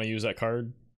think, want to use that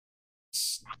card.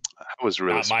 I was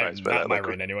really surprised by that. Not my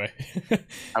Rain anyway.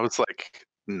 I was like,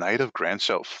 Knight of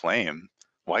Grandshell Flame?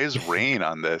 Why is Rain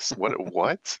on this?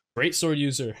 What? Great sword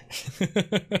user.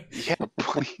 Yeah,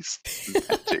 please.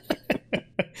 Magic.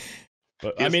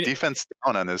 But He I has mean, defense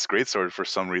down on his greatsword for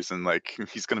some reason. Like,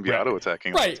 he's going to be right, auto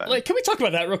attacking all the right. time. Like, can we talk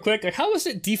about that real quick? Like, how is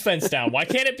it defense down? Why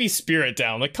can't it be spirit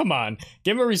down? Like, come on,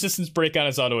 give him a resistance break on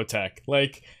his auto attack.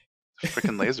 Like,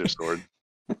 freaking laser sword.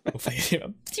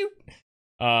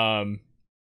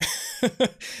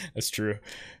 That's true.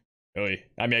 Really,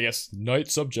 I mean, I guess Knight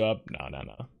sub job.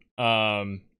 No.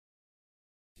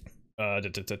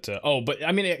 Oh, but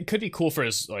I mean, it could be cool for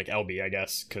his like LB, I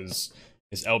guess, because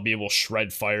his LB will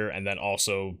shred fire, and then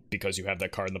also because you have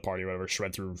that card in the party or whatever,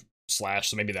 shred through slash.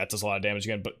 So maybe that does a lot of damage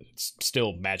again, but it's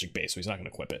still magic based, so he's not going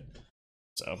to equip it.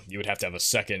 So you would have to have a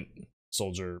second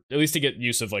soldier, at least to get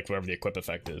use of like whatever the equip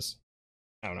effect is.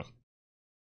 I don't know.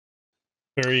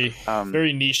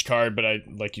 Very niche card, but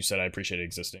like you said, I appreciate it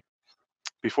existing.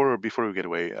 Before we get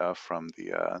away from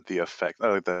the effect,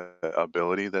 the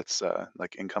ability that's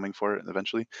like incoming for it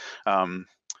eventually,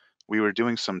 we were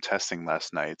doing some testing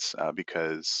last night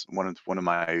because one of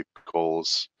my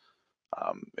goals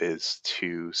was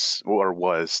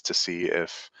to see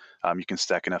if you can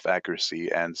stack enough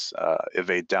accuracy and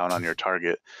evade down on your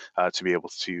target to be able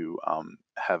to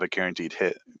have a guaranteed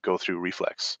hit go through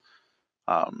reflex.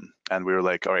 And we were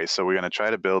like, all right, so we're going to try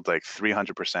to build like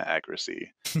 300% accuracy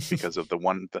because of the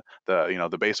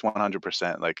base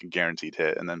 100% like guaranteed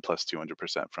hit, and then plus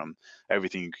 200% from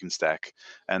everything you can stack.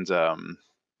 And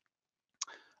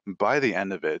by the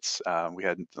end of it, we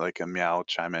had like a Meow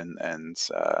chime in and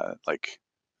like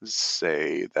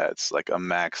say that's like a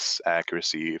max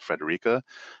accuracy Frederica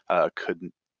could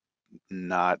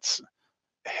not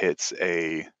hit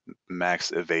a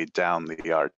max evade down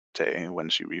the Arte when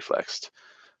she reflexed.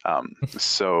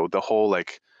 So the whole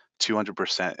like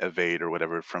 200% evade or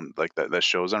whatever from like that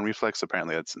shows on reflex,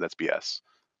 apparently that's BS.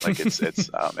 Like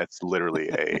it's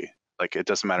literally like it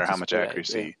doesn't matter how much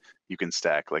accuracy you can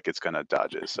stack, like it's gonna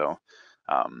dodge it. So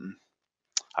I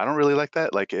don't really like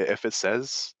that. Like if it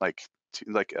says like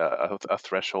a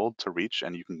threshold to reach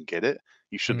and you can get it,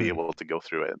 you should be able to go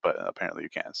through it, but apparently you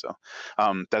can't. So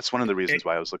that's one of the reasons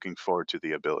why I was looking forward to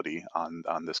the ability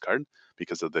on this card,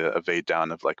 because of the evade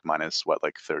down of like minus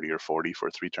like 30 or 40 for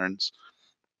 3 turns.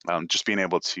 Just being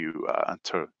able to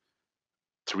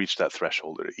reach that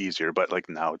threshold easier, but like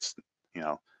now it's,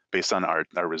 based on our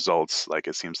results, like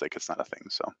it seems like it's not a thing.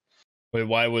 So wait,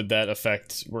 why would that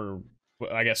affect?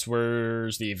 I guess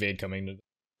where's the evade coming to?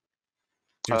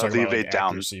 So the evade like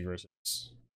down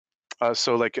versus...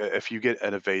 so like if you get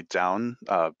an evade down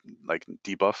like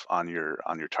debuff on your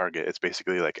target, it's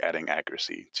basically like adding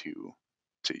accuracy to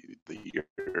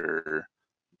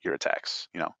your attacks.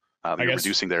 You're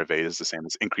reducing their evade is the same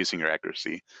as increasing your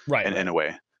accuracy, right? In a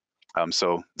way.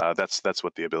 So that's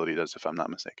what the ability does, if I'm not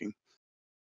mistaken.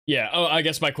 Yeah. Oh, I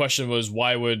guess my question was,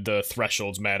 why would the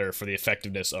thresholds matter for the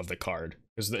effectiveness of the card?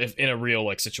 Because if in a real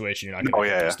like situation, you're not going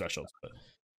to hit those thresholds. But...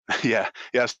 yeah.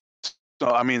 So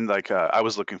I mean, like, I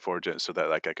was looking forward to it so that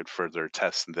like I could further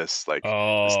test this this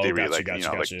Oh, theory, gotcha, like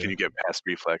gotcha, like can you get past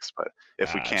reflex? But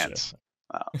if we Gotcha. can't,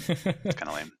 it's kind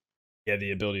of lame. Yeah, the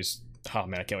abilities. Oh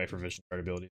man, I can't wait for vision card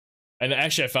abilities. And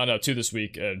actually, I found out too this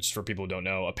week, just for people who don't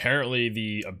know, apparently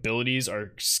the abilities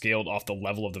are scaled off the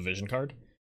level of the vision card.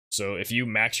 So if you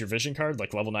max your vision card,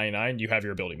 like level 99, you have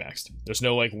your ability maxed. There's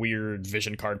no like weird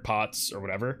vision card pots or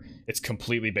whatever. It's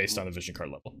completely based on the vision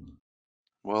card level.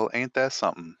 Well, ain't that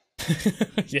something?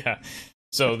 Yeah.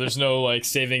 So there's no like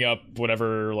saving up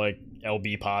whatever like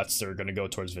LB pots that are going to go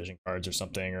towards vision cards or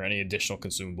something or any additional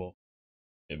consumable.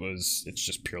 It's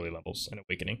just purely levels and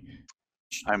awakening.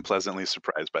 I'm pleasantly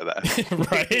surprised by that.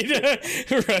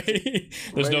 Right. Right.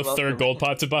 There's Very no welcome. third gold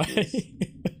pot to buy.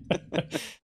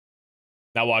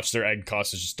 Now watch, their egg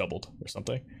cost is just doubled or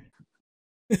something.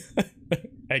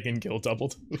 Egg and gill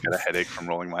doubled. Got a headache from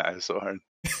rolling my eyes so hard.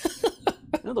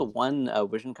 You know, the one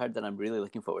vision card that I'm really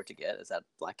looking forward to get is that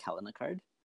Black Helena card,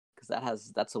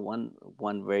 because that's a one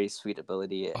very sweet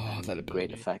ability and that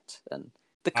great ability. effect, and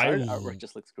the card artwork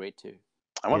just looks great too.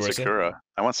 I want What was it? Sakura.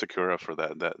 I want Sakura for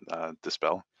that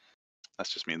dispel.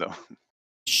 That's just me though.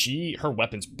 Her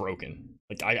weapon's broken.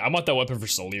 Like I want that weapon for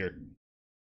Solir.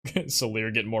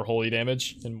 Solir getting more holy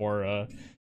damage and more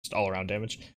just all around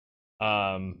damage.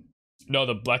 No,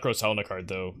 the Black Rose Helena card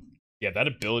though. Yeah, that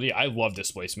ability, I love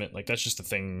displacement. Like that's just the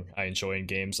thing I enjoy in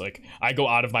games. Like I go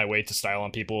out of my way to style on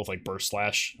people with like burst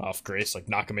slash off Grace, like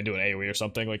knock them into an AoE or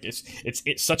something. Like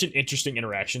it's such an interesting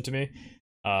interaction to me.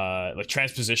 Like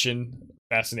transposition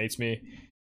fascinates me.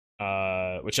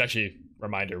 Which actually,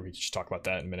 reminder, we should talk about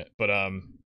that in a minute. But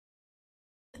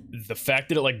the fact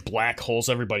that it like black holes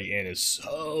everybody in is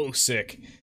so sick,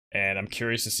 and I'm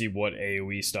curious to see what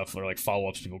AoE stuff or like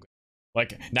follow-ups people.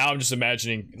 Like now I'm just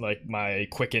imagining like my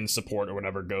quicken support or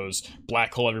whatever goes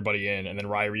black hole everybody in, and then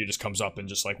Ryu just comes up and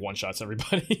just like one shots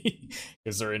everybody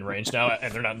because they're in range now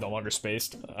and they're no longer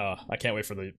spaced. I can't wait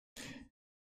for the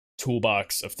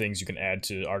toolbox of things you can add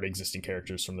to already existing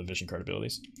characters from the vision card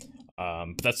abilities.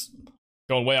 But that's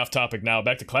going way off topic now.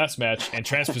 Back to class match and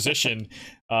transposition.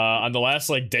 On the last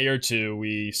like day or two,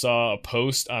 we saw a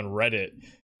post on Reddit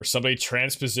where somebody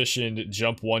transpositioned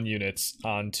jump 1 units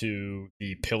onto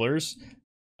the pillars.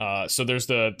 So there's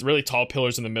the really tall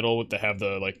pillars in the middle that have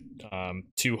the like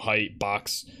 2 height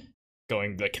box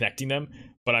going, like connecting them.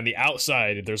 But on the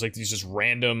outside, there's like these just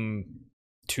random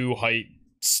 2 height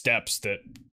steps that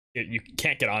you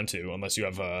can't get onto unless you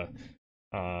have a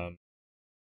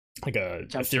like a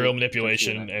ethereal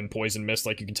manipulation and poison mist,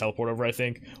 like you can teleport over, I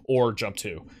think, or jump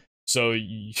 2. So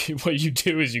what you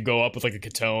do is you go up with like a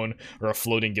Katone or a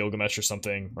floating Gilgamesh or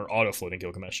something, or auto floating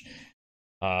Gilgamesh,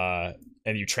 and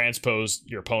you transpose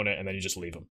your opponent, and then you just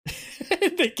leave them.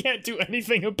 They can't do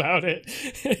anything about it.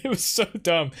 It was so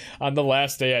dumb. On the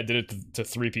last day, I did it to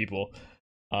 3 people.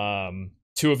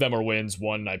 2 of them are wins.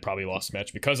 1, I probably lost a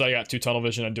match because I got 2 tunnel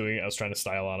vision on doing it. I was trying to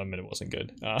style on him and it wasn't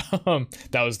good.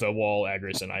 That was the Wall,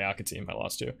 Agris, and Ayaka team I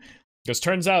lost to. Because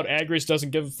turns out Agris doesn't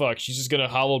give a fuck. She's just gonna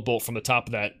hollow bolt from the top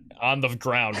of that on the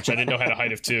ground, which I didn't know had a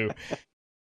height of 2.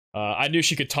 I knew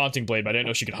she could taunting blade, but I didn't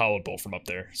know she could hollow bolt from up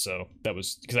there. So that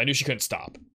was because I knew she couldn't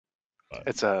stop. But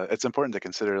It's important to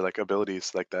consider like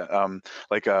abilities like that.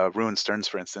 Like Ruin Stearns,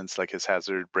 for instance, like his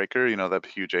Hazard Breaker, you know, that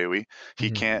huge AoE. He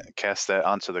can't cast that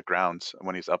onto the ground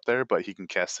when he's up there, but he can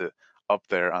cast it up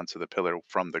there onto the pillar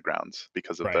from the ground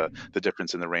because of the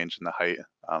difference in the range and the height.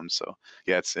 So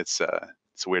yeah, it's a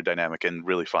weird dynamic and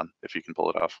really fun if you can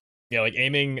pull it off. Yeah, like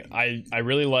aiming, I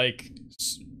really like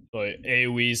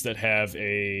AoEs that have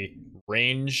a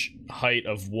range height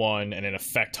of 1 and an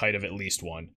effect height of at least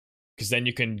 1. Because then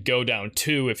you can go down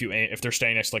 2 if they're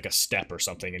staying next to like a step or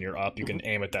something and you're up, you can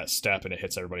aim at that step and it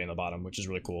hits everybody in the bottom, which is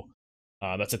really cool.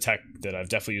 That's a tech that I've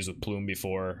definitely used with Plume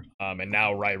before, and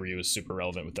now Ryu is super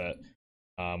relevant with that.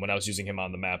 When I was using him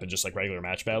on the map in just like regular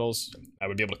match battles, I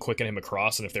would be able to quicken him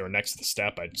across, and if they were next to the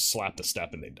step, I'd slap the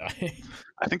step and they'd die.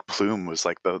 I think Plume was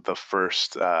like the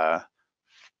first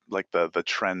like the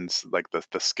trends, like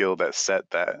the skill that set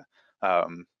that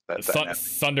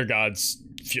Thunder Gods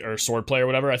or Swordplay or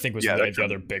whatever, I think was the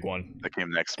other big one that came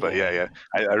next. But yeah.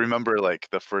 I remember like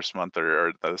the first month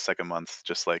or the second month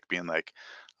just like being like,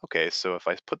 okay, so if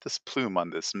I put this Plume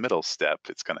on this middle step,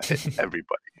 it's gonna hit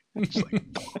everybody. Just like,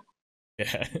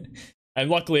 yeah. And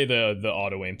luckily the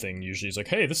auto aim thing usually is like,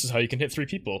 hey, this is how you can hit 3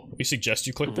 people. We suggest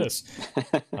you click this.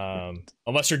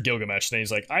 Unless you're Gilgamesh, then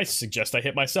he's like, I suggest I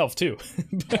hit myself too.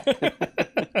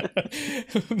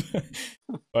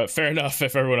 But fair enough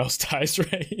if everyone else dies,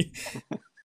 right?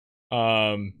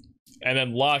 And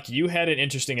then Locke, you had an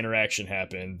interesting interaction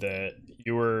happen that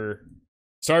you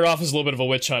started off as a little bit of a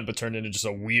witch hunt, but turned into just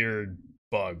a weird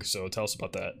bug. So tell us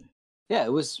about that. Yeah,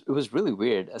 it was really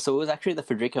weird. So it was actually the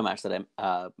Federico match that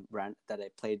I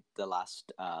played the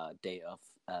last day of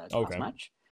class Okay.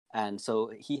 match, and so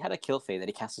he had a kill fade that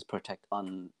he cast his protect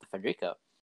on the Federico,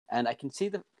 and I can see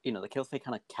the kill fade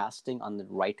kind of casting on the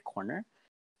right corner,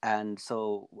 and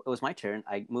so it was my turn.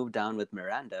 I moved down with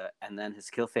Miranda, and then his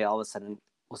kill fade all of a sudden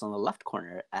was on the left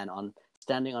corner and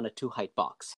standing on a 2 height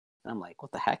box, and I'm like,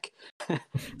 what the heck?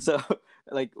 So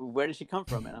like, where did she come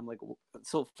from? And I'm like,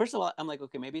 so first of all, I'm like,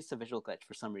 okay, maybe it's a visual glitch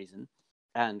for some reason,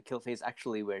 and Killface is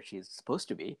actually where she's supposed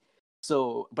to be.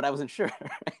 So, but I wasn't sure,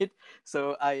 right?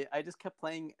 So I just kept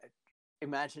playing,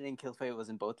 imagining Killface was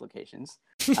in both locations.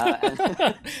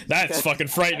 That's fucking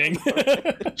frightening.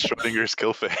 Schrodinger's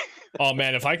kill fade. Oh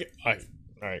man, if I could, all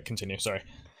right, continue. Sorry.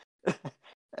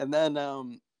 And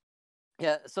then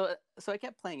yeah, so I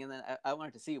kept playing, and then I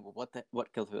wanted to see what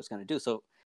Killface was going to do. So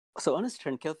on his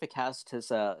turn, Killface cast his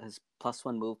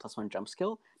 +1 move, +1 jump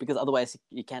skill, because otherwise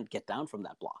you can't get down from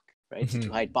that block, right? It's a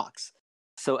 2 height box.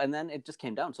 So, and then it just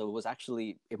came down. So it was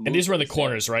actually... And these were in the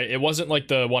corners, right? It wasn't like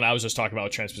the one I was just talking about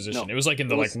with transposition. No, it was like in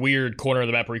the like weird corner of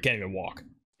the map where you can't even walk.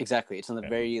 Exactly. It's in the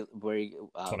very, very...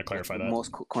 just want to clarify that.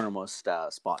 Most cornermost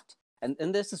spot.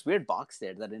 And there's this weird box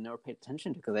there that I never paid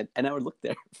attention to because I never looked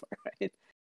there before, right?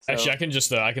 So, actually, I can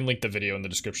just I can link the video in the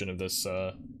description of this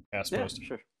cast post. Yeah,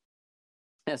 sure.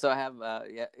 Yeah, so I have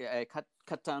I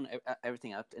cut down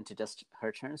everything out into just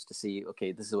her turns to see,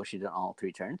 okay, this is what she did on all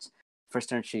 3 turns. First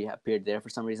turn she appeared there for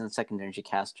some reason. Second turn she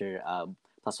cast her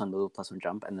 +1 move, +1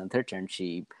 jump, and then third turn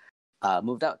she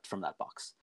moved out from that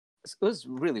box. It was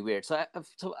really weird. So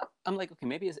I'm like, okay,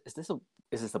 maybe is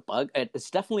this a bug? It's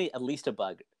definitely at least a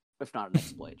bug, if not an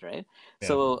exploit, right? Yeah.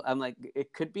 So I'm like,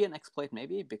 it could be an exploit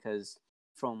maybe, because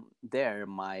from there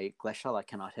my Glaciala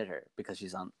cannot hit her because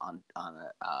she's on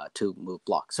a 2-move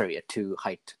block. Sorry, a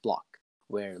 2-height block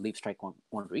where Leap Strike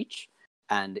won't reach.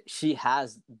 And she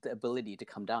has the ability to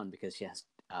come down because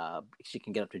she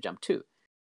can get up to jump 2.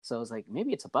 So I was like,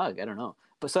 maybe it's a bug. I don't know.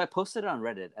 But so I posted it on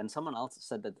Reddit, and someone else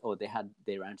said that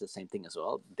they ran into the same thing as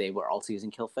well. They were also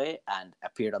using Killface and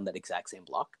appeared on that exact same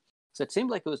block. So it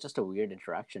seemed like it was just a weird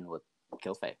interaction with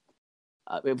Killface.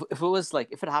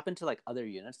 If it happened to like other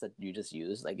units that you just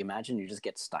use, like imagine you just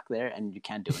get stuck there and you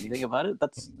can't do anything about it.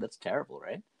 That's terrible,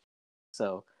 right?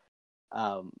 So.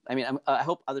 I mean, I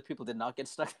hope other people did not get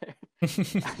stuck there,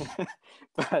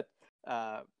 but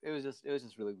it was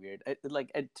just really weird.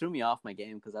 It threw me off my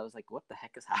game because I was like, "What the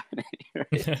heck is happening here?"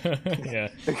 Right? Yeah.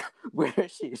 Like, where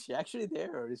is she? Is she actually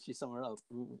there, or is she somewhere else?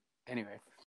 Anyway,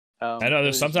 I know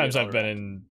there's sometimes I've been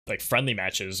in like friendly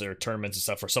matches or tournaments and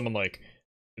stuff where someone like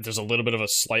there's a little bit of a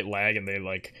slight lag and they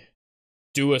like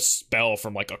do a spell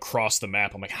from like across the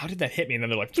map. I'm like, how did that hit me? And then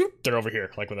they're like, they're over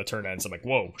here. Like when the turn ends, I'm like,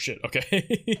 whoa, shit,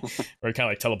 okay. Or it kind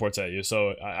of like teleports at you. So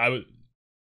I would.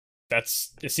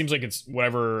 It seems like it's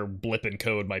whatever blip in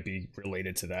code might be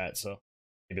related to that. So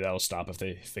maybe that'll stop if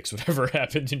they fix whatever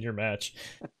happened in your match.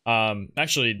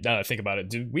 Actually, now that I think about it,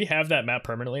 do we have that map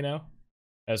permanently now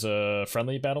as a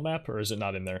friendly battle map, or is it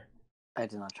not in there? I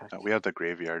did not check. We have the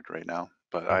graveyard right now,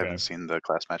 but I haven't seen the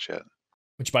class match yet.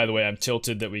 Which, by the way, I'm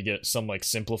tilted that we get some like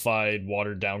simplified,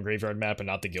 watered down graveyard map and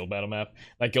not the guild battle map.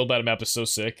 That guild battle map is so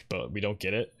sick, but we don't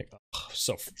get it. Like,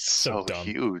 so dumb.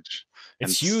 Huge.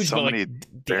 It's huge, so but like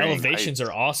the elevations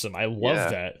are awesome. I love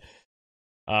that.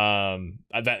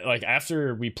 That like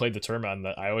after we played the tournament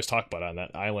on I always talk about it on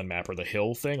that island map or the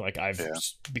hill thing. Like I've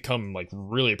become like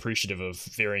really appreciative of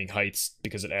varying heights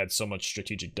because it adds so much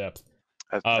strategic depth.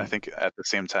 I think at the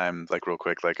same time, like real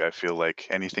quick, like I feel like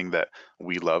anything that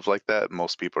we love like that,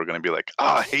 most people are going to be like,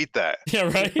 I hate that. Yeah,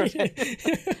 right? I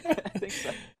think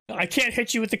so. I can't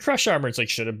hit you with the crush armor. It's like,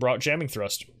 should have brought jamming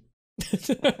thrust.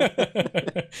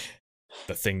 The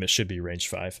thing that should be range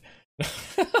 5.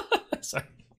 Sorry. I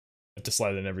have to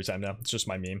slide it in every time now. It's just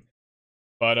my meme.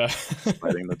 But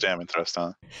sliding the jamming thrust,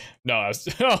 huh? No, I was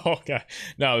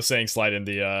I was saying slide in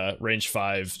the range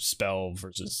 5 spell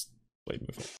versus blade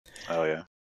move. Oh yeah.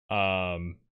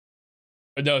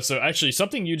 But no, so actually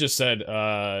something you just said,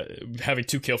 having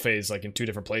 2 kill phase like in 2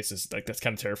 different places, like that's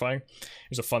kind of terrifying.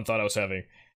 Here's a fun thought I was having.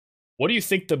 What do you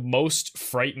think the most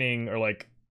frightening or like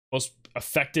most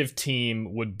effective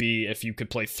team would be if you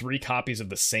could play 3 copies of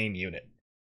the same unit?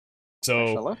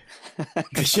 So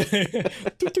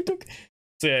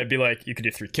so yeah, it'd be like you could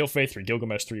do 3 kill phase, 3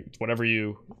 Gilgamesh, 3 whatever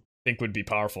you think would be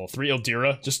powerful. 3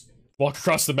 Ildira, just walk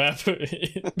across the map,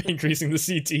 increasing the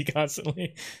CT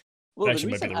constantly. Well, that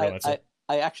actually might be the real answer.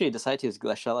 I actually decided to use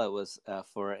Glaciala was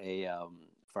for a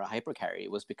hyper carry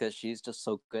was because she's just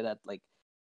so good at like,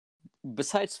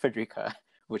 besides Frederica,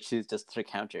 which is just her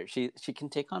counter, she can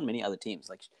take on many other teams.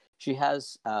 Like she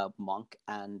has Monk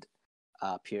and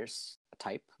Pierce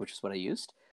type, which is what I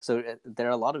used. So there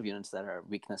are a lot of units that are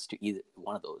weakness to either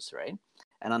one of those, right?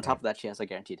 And on top of that, she has a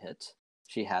guaranteed hit.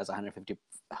 She has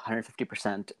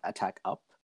 150% attack up.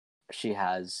 She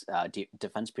has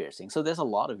defense piercing. So there's a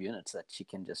lot of units that she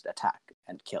can just attack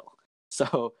and kill.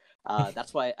 So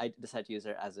that's why I decided to use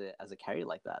her as a carry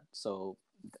like that. So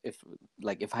if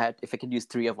I could use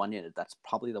 3 of one unit, that's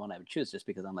probably the one I would choose, just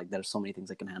because I'm like, there's so many things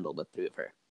I can handle with 3 of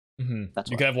her. That's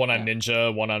you can have one on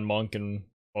ninja, one on monk, and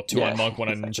 2 on monk, one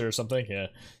on ninja or something. Yeah,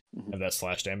 have that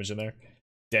slash damage in there.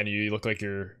 Danny, you look like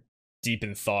you're deep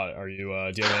in thought. Are you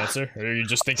do you have an answer, or are you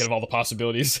just thinking of all the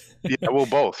possibilities? Yeah, well,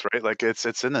 both, right? Like it's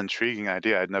an intriguing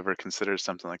idea. I'd never considered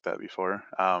something like that before.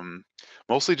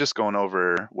 Mostly just going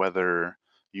over whether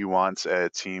you want a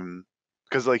team,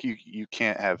 because like you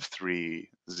can't have 3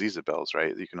 Zizabels,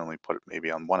 right? You can only put it maybe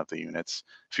on one of the units.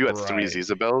 If you had 3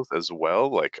 Zizabels as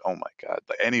well, like, oh my god,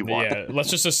 anyone. Yeah, let's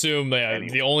just assume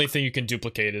the only thing you can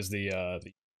duplicate is the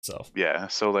itself. Yeah,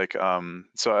 so like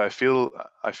so I feel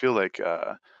like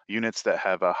units that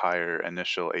have a higher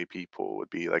initial AP pool would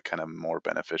be like kind of more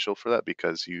beneficial for that,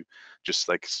 because you just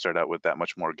like start out with that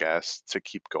much more gas to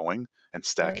keep going and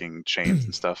stacking chains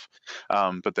and stuff.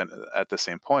 But then at the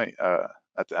same point,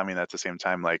 at the same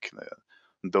time, like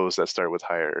those that start with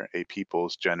higher AP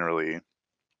pools generally,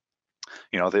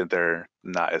 you know, they're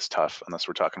not as tough unless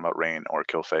we're talking about Rain or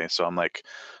Kilfei. So I'm like,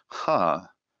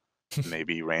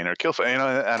 maybe Rain or Kilfei. You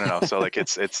know, I don't know. So like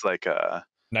it's like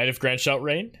Knight of Grandshot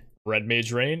Rain, Red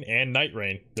Mage Rain, and Knight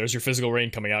Rain. There's your physical Rain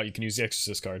coming out. You can use the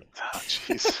Exorcist card. Oh,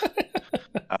 jeez.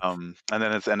 And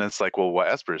then it's like, well, what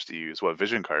espers do you use? What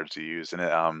vision cards do you use? And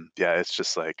it's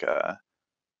just like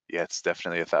it's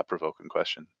definitely a thought-provoking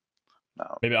question.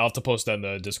 Maybe I'll have to post that in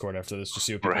the Discord after this to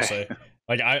see what people say.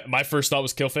 Like my first thought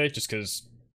was Kilfei, just because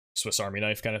Swiss Army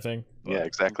knife kind of thing. But... Yeah,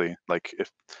 exactly. Like if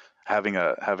having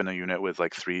a unit with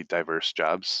like 3 diverse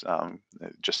jobs,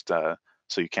 just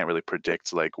so you can't really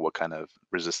predict like what kind of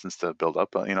resistance to build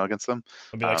up, against them.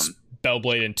 It'd be like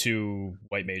Spellblade and 2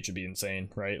 White Mage would be insane,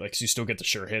 right? Like, so you still get the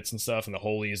sure hits and stuff, and the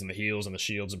holies and the heals and the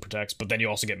shields and protects, but then you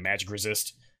also get magic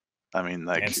resist. I mean,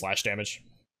 like, and slash damage.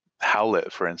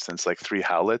 Howlet, for instance, like 3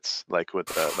 Howlets, like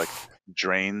with like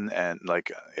drain and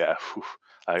like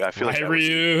I feel like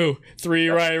Ryu, 3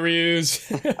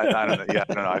 Ryus. I don't know. Yeah,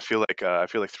 I don't know. I feel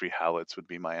like 3 Howlets would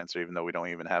be my answer, even though we don't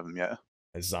even have them yet.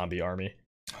 A zombie army.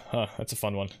 Huh, that's a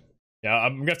fun one. Yeah,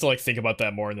 I'm gonna have to like think about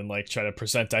that more and then like try to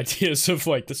present ideas of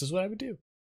like, this is what I would do.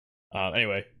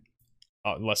 Anyway,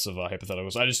 less of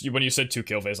hypotheticals. When you said 2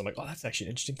 Kilfays, I'm like, oh, that's actually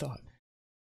an interesting thought.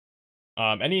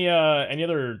 Any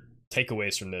other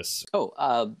takeaways from this?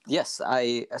 Yes,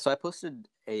 I posted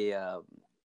a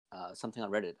something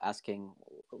on Reddit asking,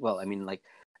 well, I mean, like,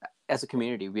 as a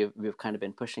community, we've kind of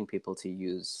been pushing people to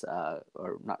use,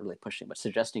 or not really pushing, but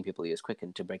suggesting people use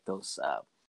Quicken to break those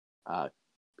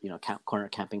corner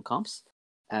camping comps.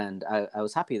 And I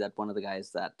was happy that one of the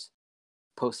guys that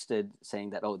posted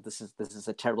saying that, oh, this is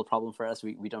a terrible problem for us,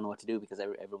 we don't know what to do because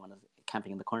everyone is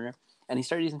camping in the corner, and he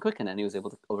started using Quicken and he was able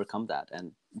to overcome that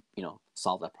and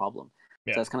solve that problem.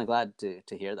 So I was kind of glad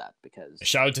to hear that, because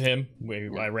shout out to him.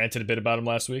 I ranted a bit about him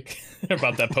last week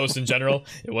about that post in general.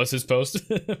 It was his post.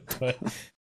 but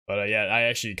yeah, I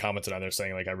actually commented on there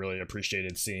saying like I really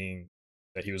appreciated seeing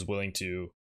that he was willing to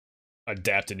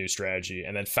adapt a new strategy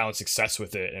and then found success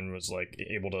with it and was like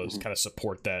able to kind of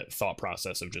support that thought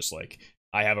process of just like,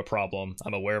 I have a problem,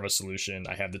 I'm aware of a solution,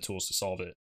 I have the tools to solve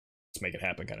it, let's make it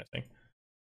happen, kind of thing.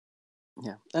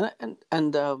 Yeah,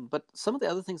 and but some of the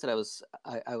other things that I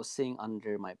was seeing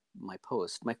under my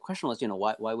post, my question was,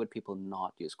 why would people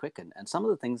not use Quicken? And some of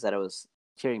the things that I was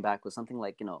hearing back was something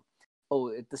like,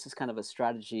 this is kind of a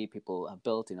strategy people have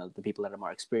built, the people that are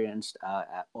more experienced,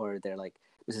 or they're like,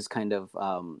 this is kind of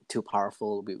too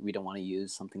powerful, we don't want to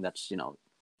use something that's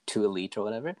too elite or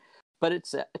whatever. But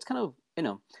it's kind of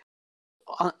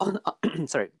on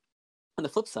sorry. On the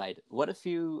flip side, what if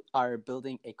you are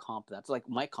building a comp that's like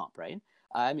my comp, right?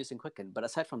 I'm using Quicken, but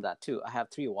aside from that too, I have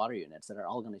 3 water units that are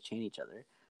all going to chain each other,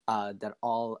 that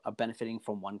all are benefiting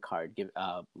from one card.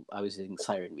 I was using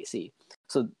Siren VC.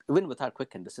 So even without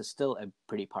Quicken, this is still a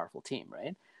pretty powerful team,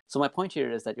 right? So my point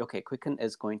here is that, okay, Quicken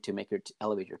is going to make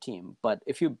elevate your team, but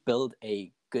if you build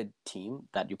a good team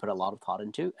that you put a lot of thought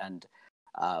into and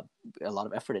a lot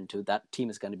of effort into, that team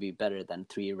is going to be better than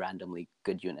 3 randomly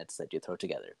good units that you throw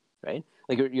together. Right?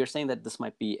 Like you're saying that this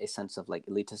might be a sense of like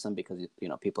elitism because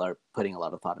people are putting a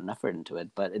lot of thought and effort into it,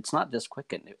 but it's not just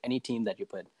Quicken. Any team that you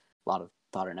put a lot of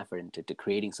thought and effort into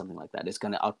creating something like that is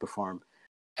going to outperform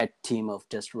a team of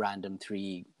just random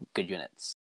 3 good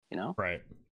units. Right?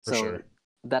 For sure.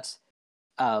 That's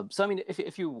so. I mean,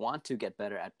 if you want to get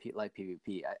better at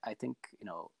PvP, I think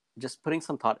just putting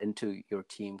some thought into your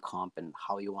team comp and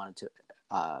how you wanted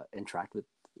to interact with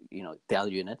the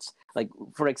other units. Like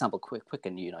for example,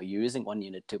 quicken. You're using one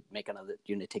unit to make another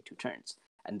unit take 2 turns,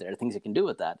 and there are things you can do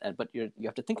with that. But you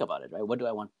have to think about it, right? What do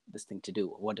I want this thing to do?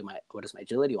 What does my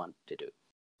agility want to do?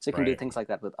 So you can do things like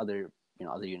that with other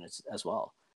units as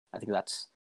well. I think that's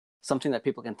something that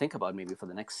people can think about maybe for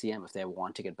the next CM if they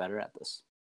want to get better at this.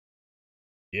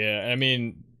 Yeah, I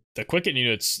mean, the Quicken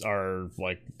units are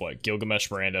like what, Gilgamesh,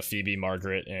 Miranda, Phoebe,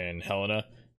 Margaret, and Helena.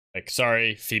 Like,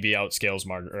 sorry, Phoebe outscales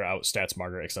Margaret or outstats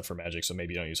Margaret except for magic, so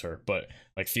maybe you don't use her. But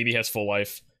like, Phoebe has full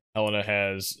life, Helena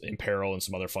has Imperil and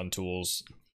some other fun tools.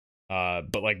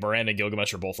 But like Miranda and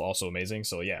Gilgamesh are both also amazing.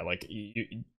 So yeah, like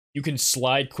you can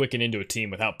slide Quicken into a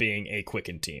team without being a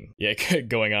Quicken team. Yeah,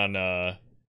 going on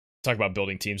talk about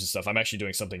building teams and stuff. I'm actually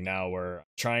doing something now where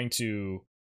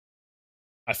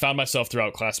I found myself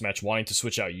throughout class match wanting to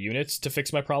switch out units to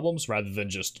fix my problems rather than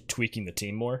just tweaking the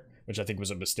team more, which I think was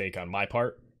a mistake on my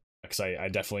part, because I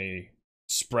definitely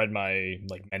spread my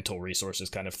like mental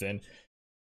resources kind of thin,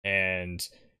 and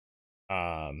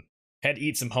had to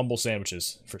eat some humble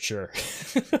sandwiches for sure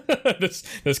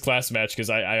this class match,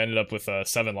 because I ended up with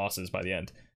 7 losses by the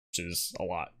end, which is a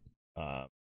lot.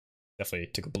 Definitely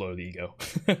took a blow to the ego.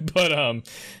 But could have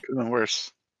been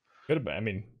worse. Could have been. I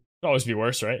mean, could always be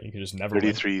worse, right? You could just never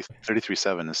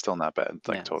 33-7 is still not bad,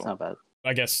 like, total. It's not bad.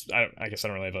 I guess I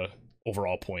don't really have a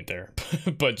overall point there,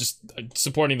 but just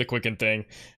supporting the Quicken thing,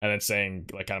 and then saying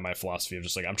like kind of my philosophy of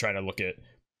just like I'm trying to look at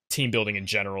team building in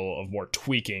general of more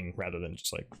tweaking rather than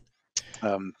just like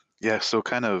yeah, so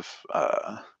kind of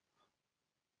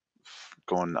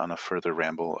going on a further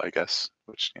ramble, I guess,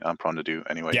 which I'm prone to do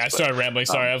anyway. Yeah, I started rambling.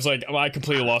 Sorry, I was like, well, I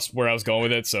completely lost where I was going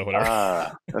with it. So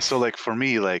whatever. So like for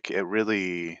me, like it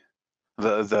really,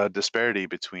 the disparity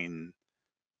between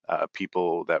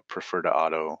people that prefer to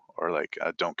auto or like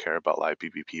don't care about live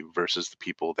PvP versus the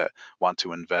people that want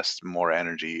to invest more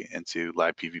energy into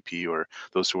live PvP, or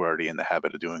those who are already in the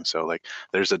habit of doing so. Like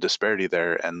there's a disparity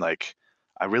there, and like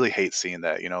I really hate seeing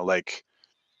that, like.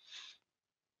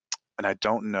 And I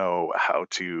don't know how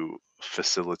to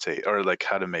facilitate or like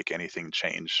how to make anything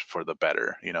change for the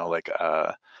better, like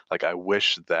I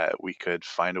wish that we could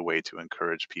find a way to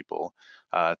encourage people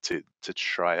to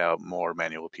try out more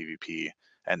manual PvP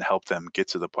and help them get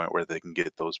to the point where they can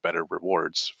get those better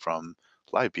rewards from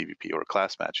live PvP or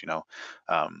class match,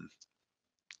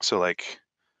 so like,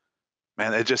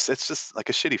 man, it's just like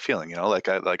a shitty feeling, like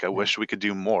I wish we could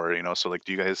do more, so like,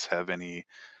 do you guys have any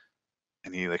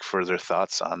like further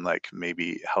thoughts on like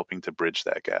maybe helping to bridge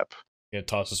that gap? Yeah,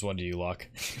 toss this one to you, Locke.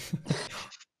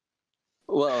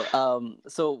 Well,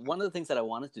 so one of the things that I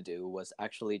wanted to do was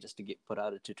actually just to put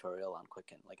out a tutorial on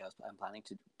Quicken. Like I'm planning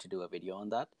to do a video on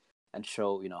that and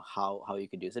show how you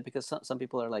could use it, because some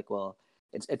people are like, well,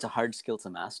 it's a hard skill to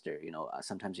master.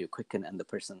 Sometimes you quicken and the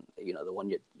person, the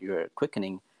one you're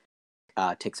quickening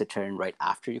takes a turn right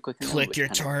after you quicken. Click your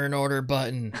turn order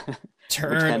button.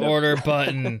 Turn order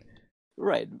button.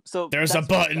 Right. So there's a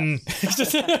button.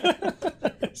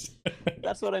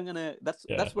 That's what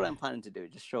I'm planning to do.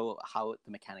 Just show how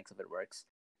the mechanics of it works,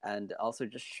 and also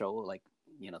just show like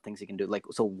things you can do. Like,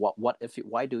 so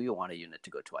why do you want a unit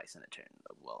to go twice in a turn?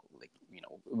 Well,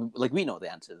 like we know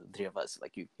the answer. The 3 of us,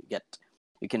 like you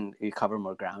cover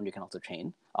more ground. You can also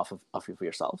chain off of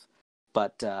yourself.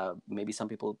 But maybe some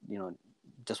people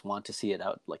just want to see it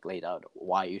out, like laid out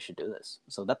why you should do this.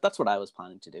 So that's what I was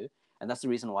planning to do. And that's the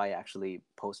reason why I actually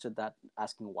posted that,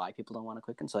 asking why people don't want to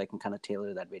quicken, so I can kind of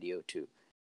tailor that video to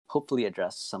hopefully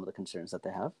address some of the concerns that they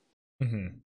have.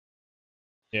 Mm-hmm.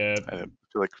 Yeah, I feel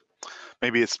like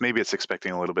maybe it's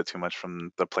expecting a little bit too much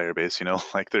from the player base.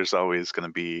 Like there's always going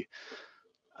to be,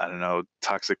 I don't know,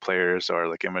 toxic players or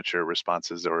like immature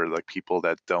responses, or like people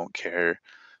that don't care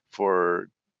for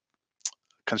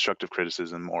constructive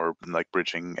criticism or like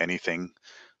bridging anything.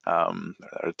 Or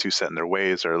too set in their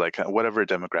ways, or like whatever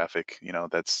demographic,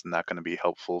 that's not going to be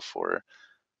helpful for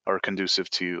or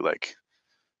conducive to like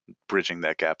bridging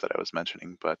that gap that I was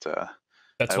mentioning. But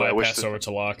that's why I pass over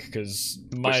to Locke, because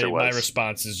my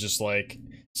response is just like,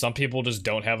 some people just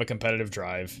don't have a competitive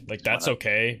drive. Like that's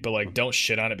okay, but like don't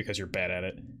shit on it because you're bad at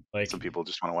it. Like some people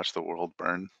just want to watch the world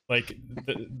burn. Like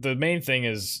the main thing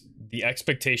is the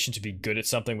expectation to be good at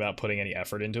something without putting any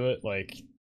effort into it. Like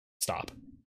stop.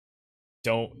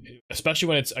 Don't, especially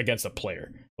when it's against a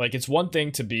player. Like it's one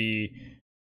thing to be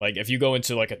like, if you go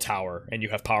into like a tower and you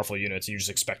have powerful units and you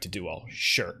just expect to do well,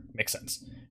 sure, makes sense.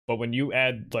 But when you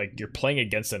add like you're playing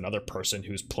against another person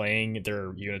who's playing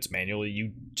their units manually,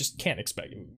 you just can't expect.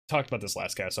 We talked about this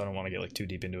last cast, so I don't want to get like too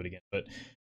deep into it again, but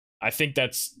I think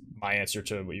that's my answer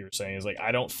to what you were saying is like,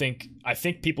 I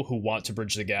think people who want to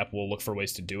bridge the gap will look for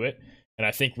ways to do it. And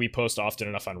I think we post often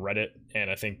enough on Reddit, and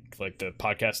I think like the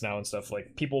podcast now and stuff,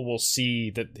 like people will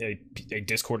see that a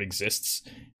Discord exists.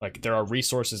 Like there are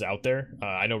resources out there.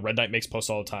 I know Red Knight makes posts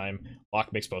all the time.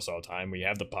 Locke makes posts all the time. We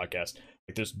have the podcast.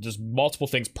 Like there's multiple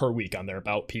things per week on there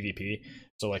about PvP.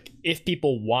 So like if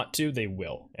people want to, they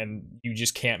will, and you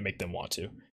just can't make them want to.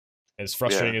 As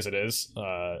frustrating as it is,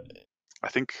 I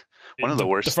think one of the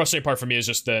worst. The frustrating part for me is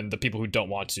just then the people who don't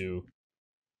want to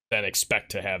then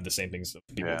expect to have the same things that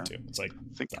people do. It's like,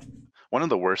 I think one of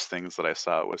the worst things that I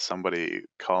saw was somebody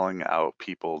calling out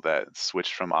people that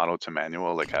switched from auto to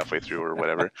manual like halfway through or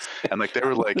whatever, and like they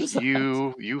were like,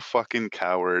 "You fucking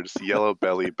cowards, yellow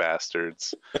belly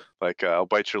bastards! Like I'll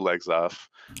bite your legs off."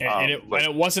 And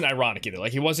it wasn't ironic either.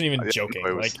 Like he wasn't even joking.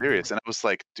 It was serious, and I was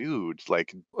like, "Dude,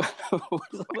 like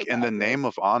in the name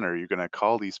of honor, you're gonna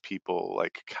call these people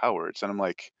like cowards?" And I'm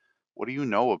like, what do you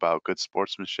know about good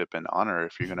sportsmanship and honor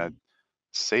if you're gonna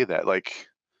say that? Like,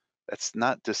 that's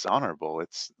not dishonorable.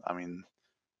 I mean,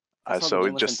 so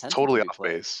it just totally off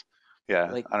base.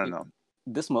 Yeah, like, I don't know.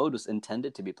 This mode was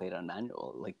intended to be played on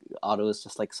manual. Like auto is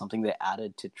just like something they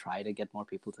added to try to get more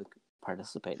people to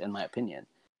participate, in my opinion.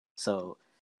 So,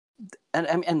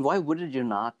 and why would you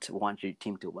not want your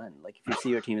team to win? Like if you see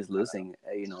your team is losing,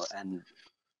 and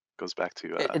goes back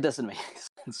to it doesn't make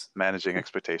sense. Managing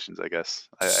expectations, I guess.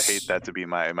 I hate that to be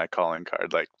my calling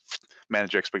card. Like,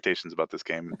 manage your expectations about this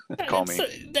game. Call me.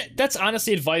 That's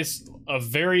honestly advice a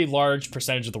very large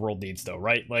percentage of the world needs, though,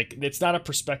 right? Like, it's not a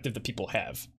perspective that people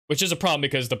have, which is a problem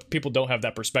because the people don't have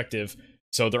that perspective,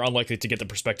 so they're unlikely to get the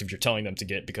perspective you're telling them to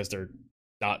get because they're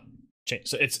not changed.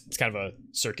 So it's kind of a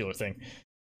circular thing.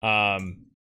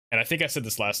 And I think I said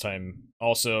this last time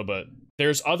also, but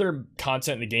there's other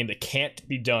content in the game that can't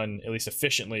be done, at least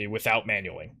efficiently, without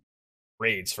manualing.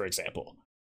 Raids, for example.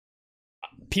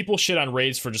 People shit on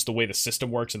raids for just the way the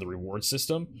system works and the reward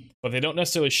system, but they don't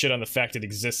necessarily shit on the fact it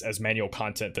exists as manual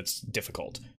content that's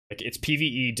difficult. Like, it's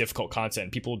PvE difficult content,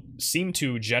 and people seem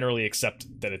to generally accept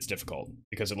that it's difficult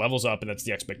because it levels up and that's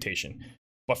the expectation.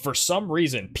 But for some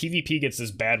reason, PvP gets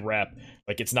this bad rap,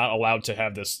 like it's not allowed to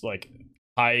have this, like,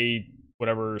 high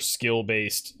whatever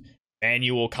skill-based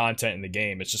manual content in the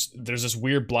game. It's just there's this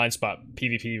weird blind spot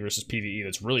PvP versus PvE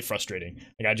that's really frustrating.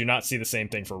 Like I do not see the same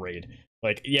thing for raid.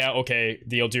 Like yeah, okay,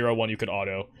 the Eldira one you could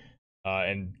auto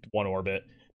and one orbit,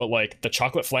 but like the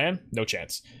chocolate flan, no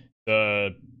chance.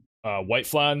 The white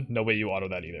flan, no way you auto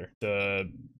that either. The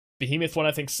behemoth one,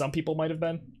 I think some people might have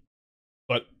been,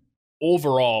 but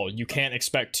overall you can't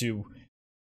expect to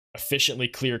efficiently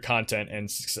clear content and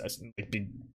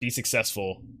be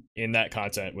successful in that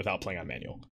content without playing on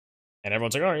manual. And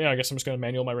everyone's like, oh yeah, I guess I'm just gonna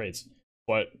manual my raids.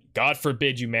 But God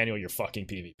forbid you manual your fucking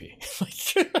PvP.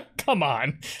 Like, come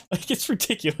on. Like, it's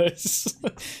ridiculous.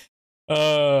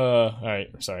 Alright,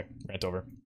 sorry, rant over.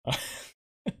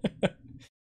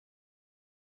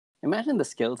 Imagine the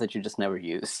skills that you just never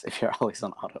use if you're always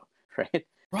on auto, right?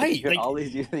 Right. You're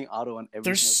always using auto on every.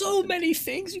 There's so many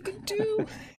things you can do.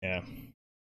 Yeah.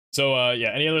 So,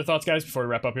 yeah, any other thoughts, guys, before we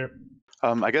wrap up here?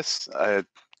 I guess I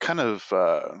kind of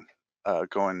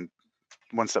going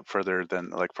one step further than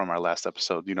like from our last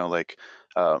episode. Like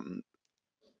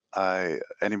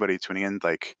anybody tuning in,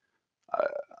 like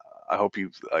I hope you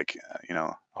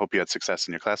hope you had success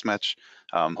in your class match.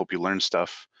 Hope you learned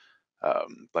stuff.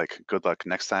 Like good luck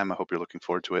next time. I hope you're looking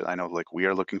forward to it. I know like we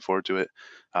are looking forward to it.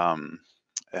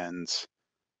 And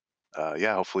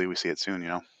yeah, hopefully we see it soon.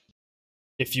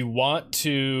 If you want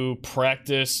to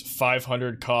practice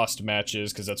 500 cost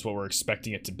matches, because that's what we're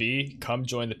expecting it to be, come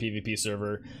join the PvP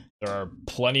server. There are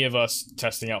plenty of us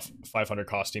testing out 500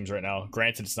 cost teams right now.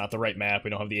 Granted, it's not the right map.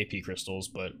 We don't have the AP crystals,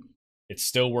 but it's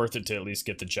still worth it to at least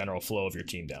get the general flow of your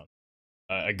team down.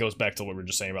 It goes back to what we were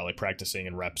just saying about like practicing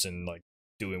and reps and like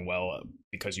doing well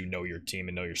because you know your team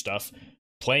and know your stuff.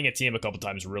 Playing a team a couple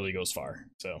times really goes far.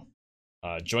 So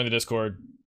join the Discord.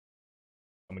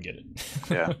 Come and get it.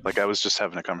 Yeah, like I was just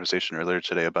having a conversation earlier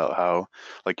today about how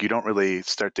like you don't really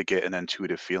start to get an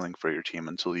intuitive feeling for your team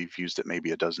until you've used it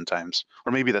maybe a dozen times,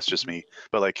 or maybe that's just me.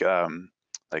 But like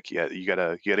yeah, you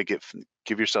gotta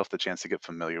give yourself the chance to get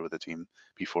familiar with the team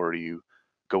before you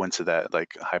go into that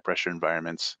like high pressure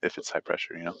environments, if it's high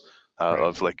pressure, Right.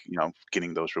 Of like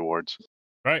getting those rewards.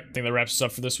 All right, I think that wraps us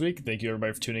up for this week. Thank you,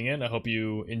 everybody, for tuning in. I hope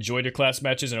you enjoyed your class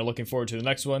matches and are looking forward to the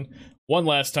next one. One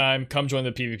last time, come join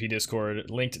the PvP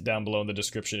Discord, linked down below in the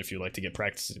description if you'd like to get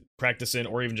practice in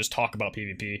or even just talk about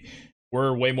PvP.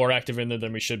 We're way more active in there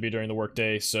than we should be during the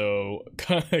workday, so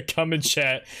come and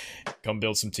chat, come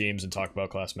build some teams and talk about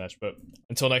class match. But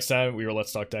until next time, we were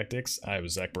Let's Talk Tactics. I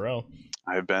was Zach Burrell.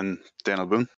 I've been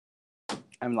Danylboone.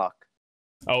 I'm Locke.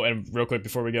 Oh, and real quick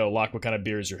before we go, Locke, what kind of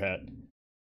beer is your hat?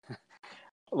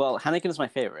 Well, Heineken is my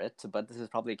favorite, but this is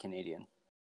probably Canadian.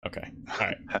 Okay. All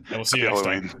right. And we'll see you next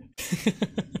time.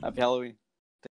 Happy Halloween.